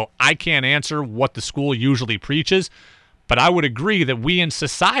 So I can't answer what the school usually preaches, but I would agree that we in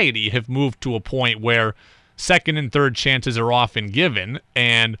society have moved to a point where second and third chances are often given,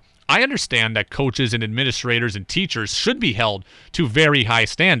 and I understand that coaches and administrators and teachers should be held to very high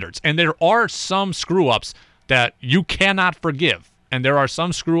standards. And there are some screw-ups that you cannot forgive. And there are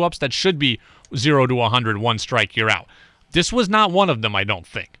some screw-ups that should be 0 to 100, 1 strike, you're out. This was not one of them, I don't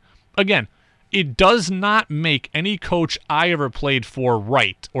think. Again, it does not make any coach I ever played for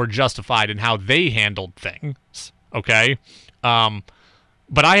right or justified in how they handled things, okay?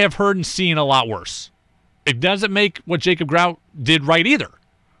 But I have heard and seen a lot worse. It doesn't make what Jacob Grout did right either.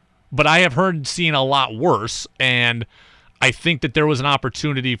 But I have heard and seen a lot worse, and I think that there was an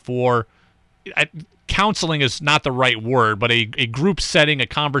opportunity for counseling is not the right word, but a group setting, a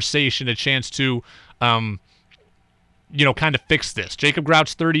conversation, a chance to, kind of fix this. Jacob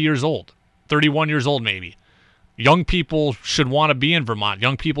Grout's 30 years old, 31 years old maybe. Young people should want to be in Vermont.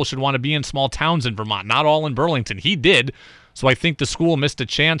 Young people should want to be in small towns in Vermont, not all in Burlington. He did, so I think the school missed a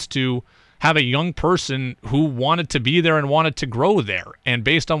chance to have a young person who wanted to be there and wanted to grow there. And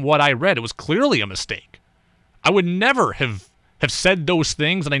based on what I read, it was clearly a mistake. I would never have said those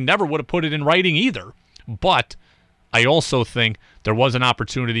things, and I never would have put it in writing either. But I also think there was an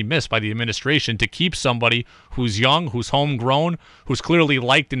opportunity missed by the administration to keep somebody who's young, who's homegrown, who's clearly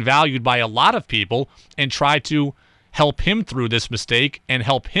liked and valued by a lot of people, and try to help him through this mistake and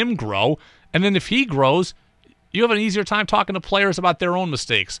help him grow. And then if he grows, you have an easier time talking to players about their own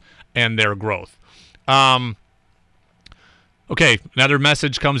mistakes and their growth. Okay, another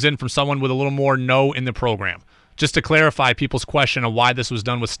message comes in from someone with a little more no in the program. Just to clarify people's question on why this was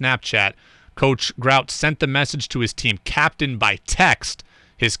done with Snapchat, Coach Grout sent the message to his team captain by text.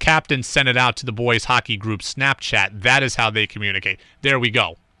 His captain sent it out to the boys' hockey group Snapchat. That is how they communicate. There we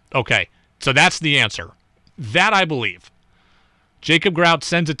go. Okay, so that's the answer. That I believe. Jacob Grout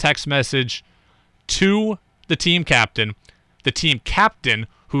sends a text message to the team captain. The team captain,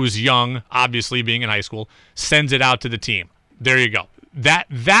 who's young, obviously being in high school, sends it out to the team. There you go.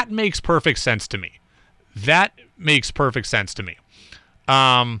 That makes perfect sense to me. That makes perfect sense to me.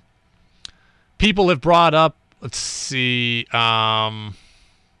 People have brought up, let's see, okay,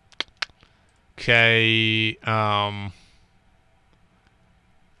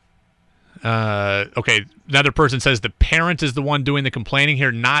 another person says the parent is the one doing the complaining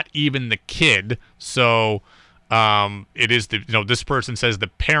here, not even the kid. So it is this person says the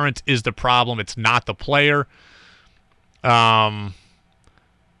parent is the problem, it's not the player.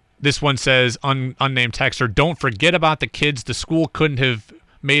 This one says, unnamed texter, don't forget about the kids. The school couldn't have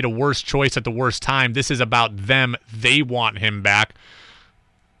made a worse choice at the worst time. This is about them. They want him back.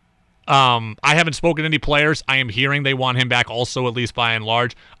 I haven't spoken to any players. I am hearing they want him back also, at least by and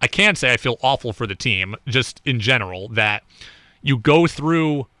large. I can't say I feel awful for the team, just in general, that you go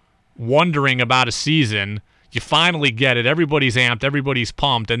through wondering about a season, you finally get it, everybody's amped, everybody's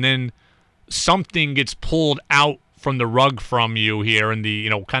pumped, and then something gets pulled out from the rug from you here, and the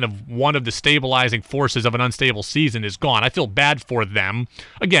kind of one of the stabilizing forces of an unstable season is gone. I feel bad for them.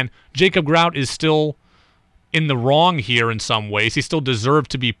 Again, Jacob Grout is still in the wrong here in some ways. He still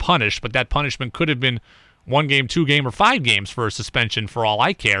deserved to be punished, but that punishment could have been 1 game, 2 game, or 5 games for a suspension for all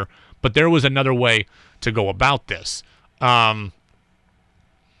I care. But there was another way to go about this.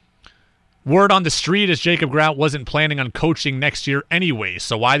 Word on the street is Jacob Grout wasn't planning on coaching next year anyway,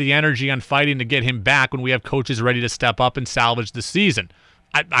 so why the energy on fighting to get him back when we have coaches ready to step up and salvage the season?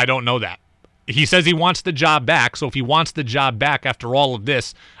 I don't know that. He says he wants the job back, so if he wants the job back after all of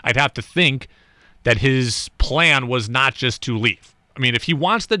this, I'd have to think that his plan was not just to leave. I mean, if he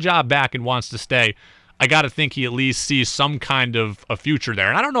wants the job back and wants to stay, I got to think he at least sees some kind of a future there.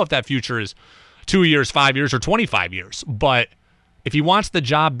 And I don't know if that future is 2 years, 5 years, or 25 years. But if he wants the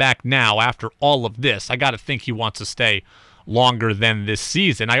job back now after all of this, I got to think he wants to stay longer than this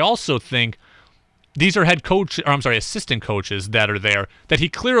season. I also think these are assistant coaches that are there that he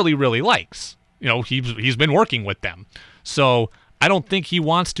clearly really likes. He's been working with them. So I don't think he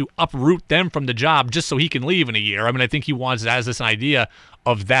wants to uproot them from the job just so he can leave in a year. I mean, I think he has this idea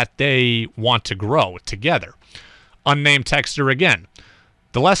of that they want to grow together. Unnamed texter again.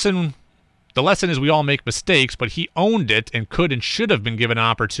 The lesson is we all make mistakes, but he owned it and could and should have been given an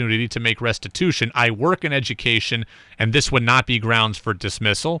opportunity to make restitution. I work in education, and this would not be grounds for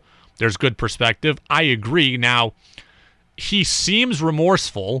dismissal. There's good perspective. I agree. Now, he seems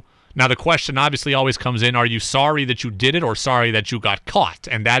remorseful. Now, the question obviously always comes in, are you sorry that you did it or sorry that you got caught?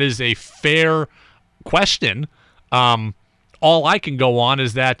 And that is a fair question. All I can go on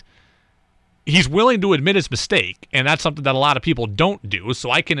is that he's willing to admit his mistake, and that's something that a lot of people don't do,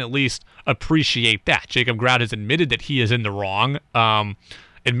 so I can at least appreciate that. Jacob Grout has admitted that he is in the wrong,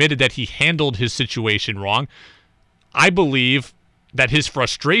 admitted that he handled his situation wrong. I believe that his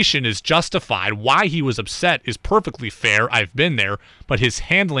frustration is justified. Why he was upset is perfectly fair. I've been there, but his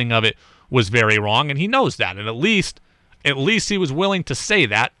handling of it was very wrong, and he knows that. And at least he was willing to say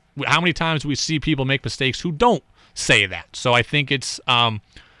that. How many times do we see people make mistakes who don't say that? So I think it's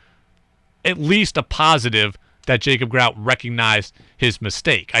at least a positive that Jacob Grout recognized his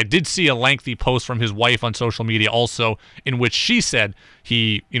mistake. I did see a lengthy post from his wife on social media also, in which she said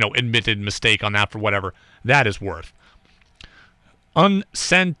he, admitted mistake on that for whatever that is worth.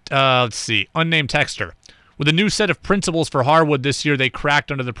 Unnamed texter. With a new set of principles for Harwood this year, they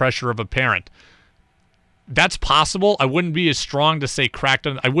cracked under the pressure of a parent. That's possible. I wouldn't be as strong to say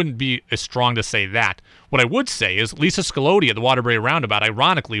I wouldn't be as strong to say that. What I would say is Lisa Scalodi at the Waterbury Roundabout,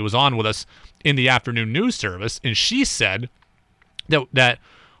 ironically, was on with us in the afternoon news service, and she said that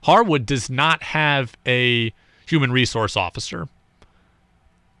Harwood does not have a human resource officer.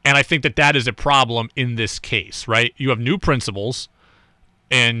 And I think that is a problem in this case, right? You have new principals,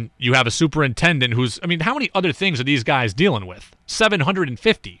 and you have a superintendent how many other things are these guys dealing with?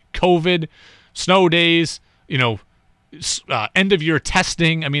 750. COVID, snow days, end-of-year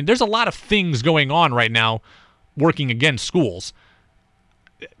testing. I mean, there's a lot of things going on right now working against schools.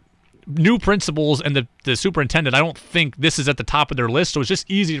 New principals and the superintendent, I don't think this is at the top of their list, so it's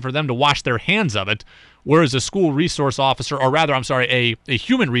just easy for them to wash their hands of it, whereas a school resource officer, or rather, a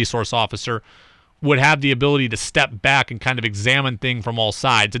human resource officer would have the ability to step back and kind of examine things from all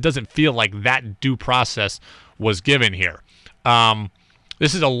sides. It doesn't feel like that due process was given here.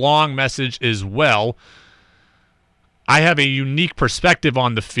 This is a long message as well. I have a unique perspective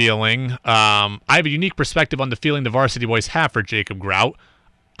on the feeling. The Varsity Boys have for Jacob Grout.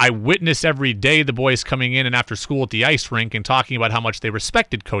 I witness every day the boys coming in and after school at the ice rink and talking about how much they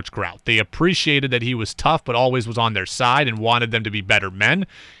respected Coach Grout. They appreciated that he was tough but always was on their side and wanted them to be better men.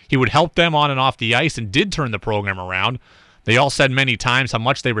 He would help them on and off the ice and did turn the program around. They all said many times how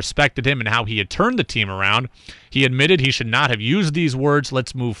much they respected him and how he had turned the team around. He admitted he should not have used these words,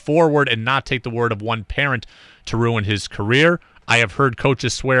 "let's move forward," and not take the word of one parent to ruin his career. I have heard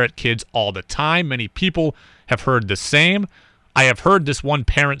coaches swear at kids all the time. Many people have heard the same. I have heard this one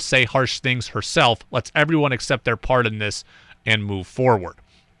parent say harsh things herself. Let's everyone accept their part in this and move forward.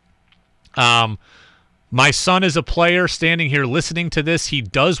 My son is a player standing here listening to this. He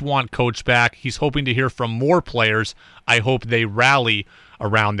does want coach back. He's hoping to hear from more players. I hope they rally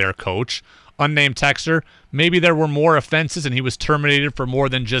around their coach. Unnamed texter, maybe there were more offenses and he was terminated for more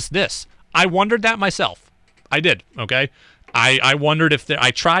than just this. I wondered that myself. I did, okay? I wondered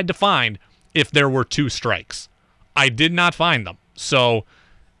I tried to find if there were 2 strikes. I did not find them. So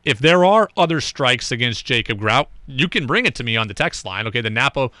if there are other strikes against Jacob Grout, you can bring it to me on the text line. Okay, the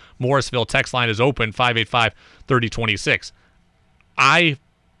Napa-Morrisville text line is open, 585-3026. I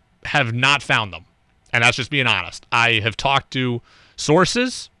have not found them, and that's just being honest. I have talked to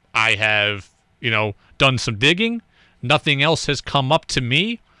sources. I have, done some digging. Nothing else has come up to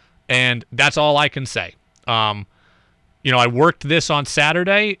me, and that's all I can say. I worked this on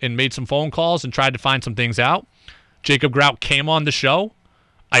Saturday and made some phone calls and tried to find some things out. Jacob Grout came on the show.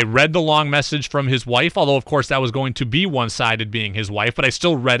 I read the long message from his wife, although, of course, that was going to be one-sided being his wife, but I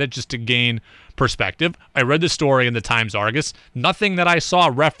still read it just to gain perspective. I read the story in the Times-Argus. Nothing that I saw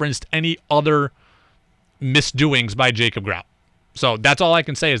referenced any other misdoings by Jacob Grout. So that's all I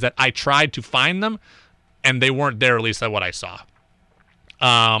can say is that I tried to find them, and they weren't there, at least at what I saw.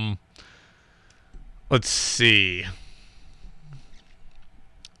 Let's see.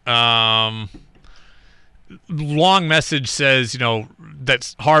 Long message says,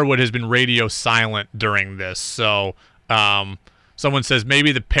 that Harwood has been radio silent during this. So someone says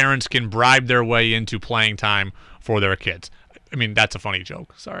maybe the parents can bribe their way into playing time for their kids. I mean, that's a funny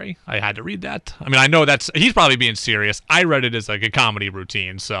joke. Sorry, I had to read that. I mean, I know he's probably being serious. I read it as like a comedy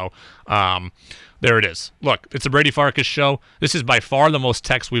routine. So there it is. Look, it's a Brady Farkas show. This is by far the most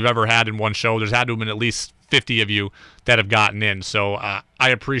text we've ever had in one show. There's had to have been at least 50 of you that have gotten in. So I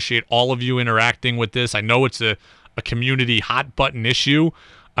appreciate all of you interacting with this. I know it's a community hot button issue.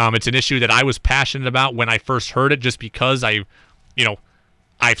 It's an issue that I was passionate about when I first heard it, just because I've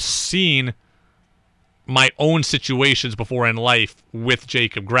seen my own situations before in life with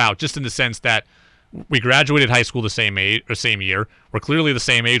Jacob Grout, just in the sense that we graduated high school the same year. We're clearly the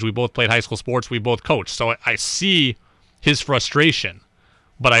same age. We both played high school sports. We both coached. So I see his frustration,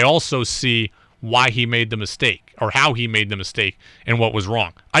 but I also see why he made the mistake, or how he made the mistake, and what was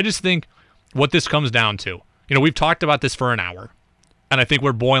wrong. I just think what this comes down to, we've talked about this for an hour, and I think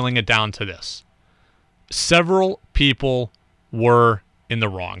we're boiling it down to this. Several people were in the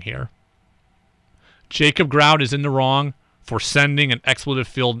wrong here. Jacob Grout is in the wrong for sending an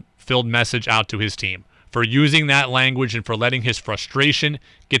expletive-filled message out to his team, for using that language and for letting his frustration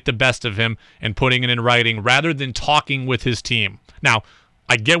get the best of him and putting it in writing rather than talking with his team. Now,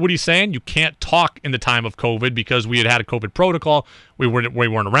 I get what he's saying. You can't talk in the time of COVID because we had a COVID protocol. We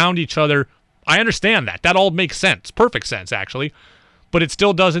weren't around each other. I understand that. That all makes sense. Perfect sense, actually. But it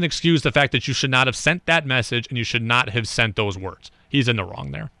still doesn't excuse the fact that you should not have sent that message and you should not have sent those words. He's in the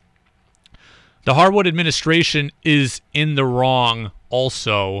wrong there. The Harwood administration is in the wrong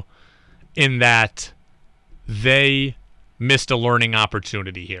also in that they missed a learning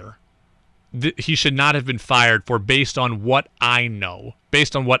opportunity here. He should not have been fired for, based on what I know,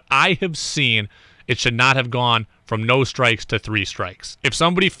 based on what I have seen, it should not have gone from no strikes to 3 strikes. If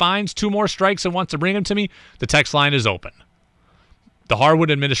somebody finds 2 more strikes and wants to bring them to me, the text line is open. The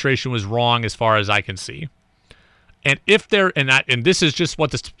Harwood administration was wrong as far as I can see. And if they're, and this is just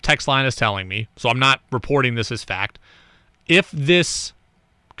what this text line is telling me, so I'm not reporting this as fact. If this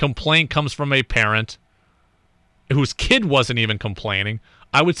complaint comes from a parent whose kid wasn't even complaining,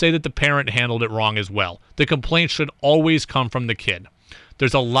 I would say that the parent handled it wrong as well. The complaint should always come from the kid.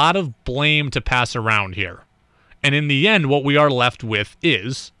 There's a lot of blame to pass around here. And in the end, what we are left with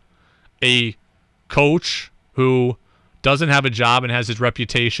is a coach who doesn't have a job and has his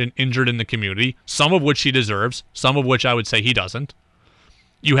reputation injured in the community, some of which he deserves, some of which I would say he doesn't.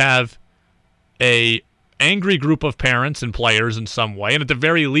 You have a angry group of parents and players in some way, and at the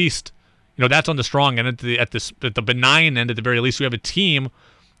very least, that's on the strong end. At the benign end, at the very least, we have a team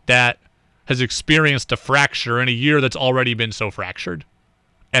that has experienced a fracture in a year that's already been so fractured.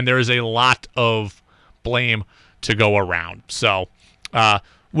 And there is a lot of blame to go around. So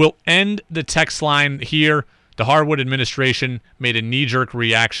we'll end the text line here. The Harwood administration made a knee-jerk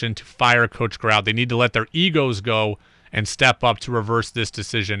reaction to fire Coach Grout. They need to let their egos go and step up to reverse this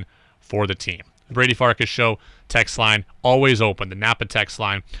decision for the team. The Brady Farkas Show text line, always open. The Napa text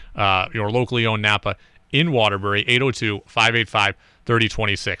line, your locally owned Napa in Waterbury,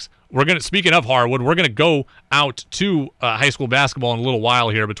 802-585-3026. Speaking of Harwood, we're going to go out to high school basketball in a little while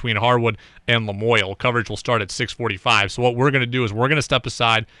here between Harwood and Lamoille. Coverage will start at 6:45. So what we're going to do is we're going to step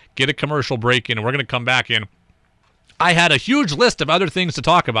aside, get a commercial break in, and we're going to come back in. I had a huge list of other things to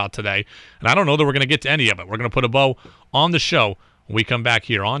talk about today, and I don't know that we're going to get to any of it. We're going to put a bow on the show when we come back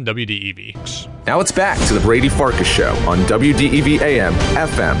here on WDEV. Now it's back to the Brady Farkas Show on WDEV AM,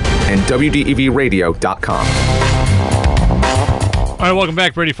 FM, and WDEVradio.com. All right, welcome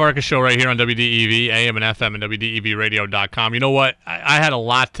back. Brady Farkas Show right here on WDEV AM and FM and WDEVradio.com. You know what? I had a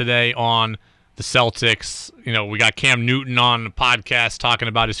lot today on the Celtics. We got Cam Newton on the podcast talking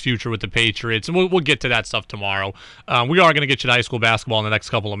about his future with the Patriots, and we'll get to that stuff tomorrow. We are going to get you to high school basketball in the next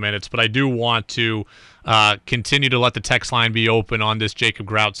couple of minutes, but I do want to continue to let the text line be open on this Jacob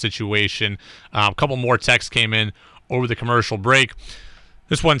Grout situation. A couple more texts came in over the commercial break.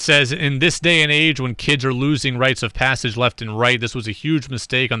 This one says, in this day and age when kids are losing rites of passage left and right, this was a huge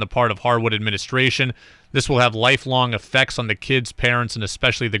mistake on the part of Harwood administration. This will have lifelong effects on the kids, parents, and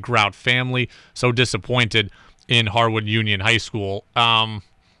especially the Grout family. So disappointed in Harwood Union High School. I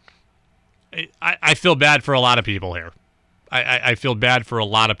feel bad for a lot of people here. I feel bad for a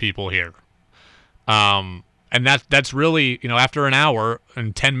lot of people here. And that's really, after an hour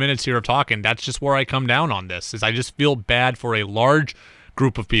and 10 minutes here of talking, that's just where I come down on this, is I just feel bad for a large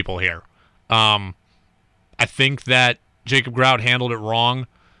group of people here. I think that Jacob Grout handled it wrong,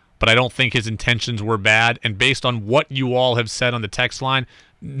 but I don't think his intentions were bad. And based on what you all have said on the text line,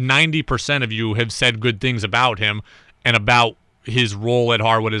 90% of you have said good things about him and about his role at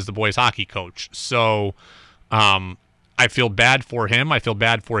Harwood as the boys hockey coach. So I feel bad for him. I feel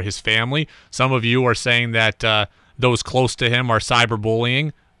bad for his family. Some of you are saying that those close to him are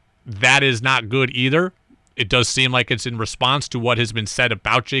cyberbullying. That is not good either. It does seem like it's in response to what has been said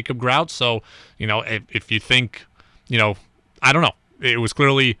about Jacob Grout. So, if you think, I don't know. It was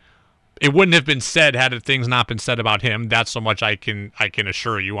clearly, it wouldn't have been said had things not been said about him. That's so much I can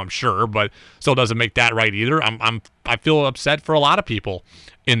assure you, I'm sure, but still doesn't make that right either. I feel upset for a lot of people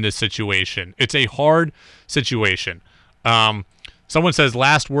in this situation. It's a hard situation. Someone says,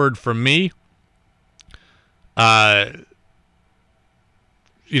 last word from me.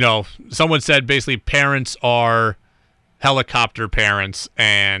 Someone said basically parents are helicopter parents,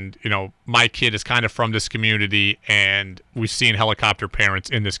 and, my kid is kind of from this community, and we've seen helicopter parents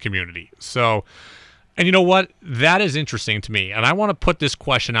in this community. So, and you know what? That is interesting to me, and I want to put this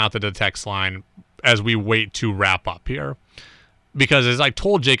question out to the text line as we wait to wrap up here. Because as I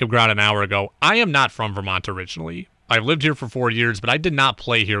told Jacob Grout an hour ago, I am not from Vermont originally. I've lived here for 4 years, but I did not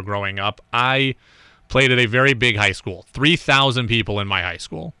play here growing up. I played at a very big high school, 3,000 people in my high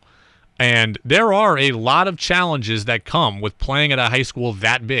school. And there are a lot of challenges that come with playing at a high school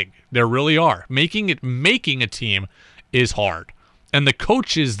that big. There really are. Making a team is hard. And the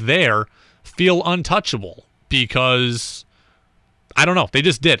coaches there feel untouchable because, I don't know, they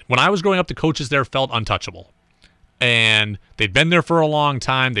just did. When I was growing up, the coaches there felt untouchable. And they'd been there for a long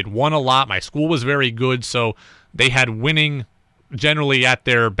time. They'd won a lot. My school was very good, so they had winning generally at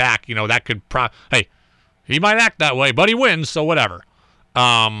their back. That could hey, he might act that way, but he wins, so whatever.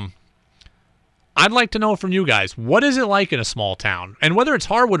 I'd like to know from you guys, what is it like in a small town? And whether it's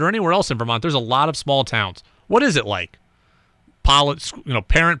Harwood or anywhere else in Vermont, there's a lot of small towns. What is it like?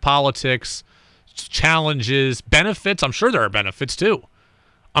 Parent politics, challenges, benefits. I'm sure there are benefits too.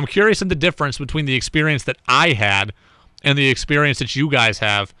 I'm curious in the difference between the experience that I had and the experience that you guys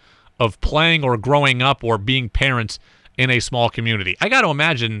have of playing or growing up or being parents in a small community. I got to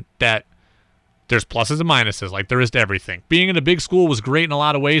imagine that there's pluses and minuses, like there is to everything. Being in a big school was great in a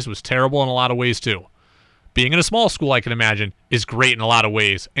lot of ways, was terrible in a lot of ways too. Being in a small school, I can imagine, is great in a lot of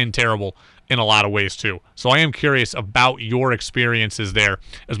ways and terrible in a lot of ways too. So I am curious about your experiences there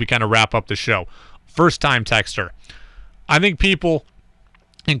as we kind of wrap up the show. First-time texter. I think people,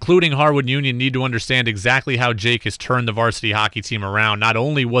 including Harwood Union, need to understand exactly how Jake has turned the varsity hockey team around. Not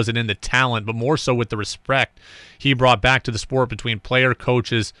only was it in the talent, but more so with the respect he brought back to the sport between player,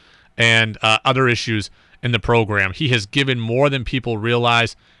 coaches, and other issues in the program. He has given more than people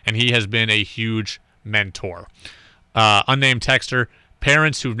realize, and he has been a huge mentor. Unnamed texter,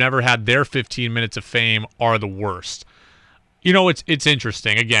 parents who've never had their 15 minutes of fame are the worst. It's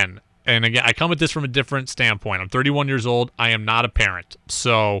interesting. Again, I come at this from a different standpoint. I'm 31 years old. I am not a parent.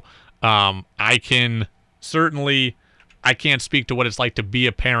 So I can't speak to what it's like to be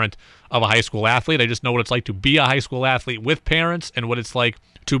a parent of a high school athlete. I just know what it's like to be a high school athlete with parents and what it's like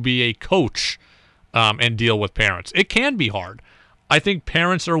to be a coach and deal with parents. It can be hard. I think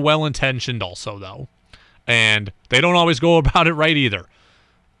parents are well-intentioned also, though, and they don't always go about it right either.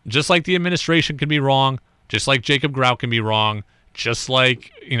 Just like the administration can be wrong, just like Jacob Grout can be wrong, just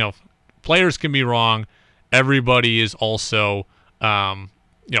like, players can be wrong, everybody is also,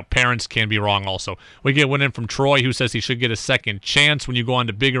 parents can be wrong also. We get one in from Troy who says he should get a second chance when you go on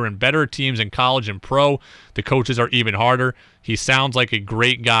to bigger and better teams in college and pro. The coaches are even harder. He sounds like a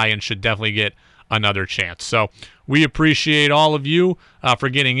great guy and should definitely get another chance. So we appreciate all of you for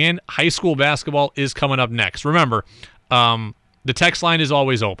getting in. High school basketball is coming up next. Remember, the text line is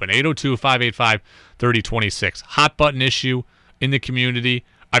always open, 802-585-3026. Hot button issue in the community.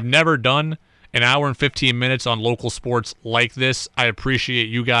 I've never done an hour and 15 minutes on local sports like this. I appreciate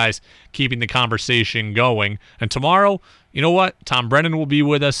you guys keeping the conversation going. And tomorrow, you know what? Tom Brennan will be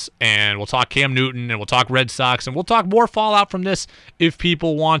with us, and we'll talk Cam Newton, and we'll talk Red Sox, and we'll talk more fallout from this if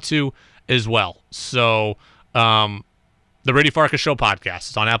people want to as well. So, the Brady Farkas Show podcast.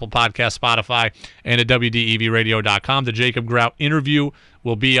 It's on Apple Podcasts, Spotify, and at WDEVradio.com. The Jacob Grout interview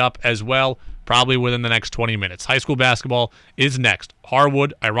will be up as well, probably within the next 20 minutes. High school basketball is next.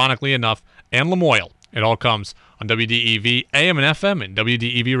 Harwood, ironically enough, and Lamoille. It all comes on WDEV, AM and FM, and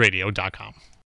WDEVradio.com.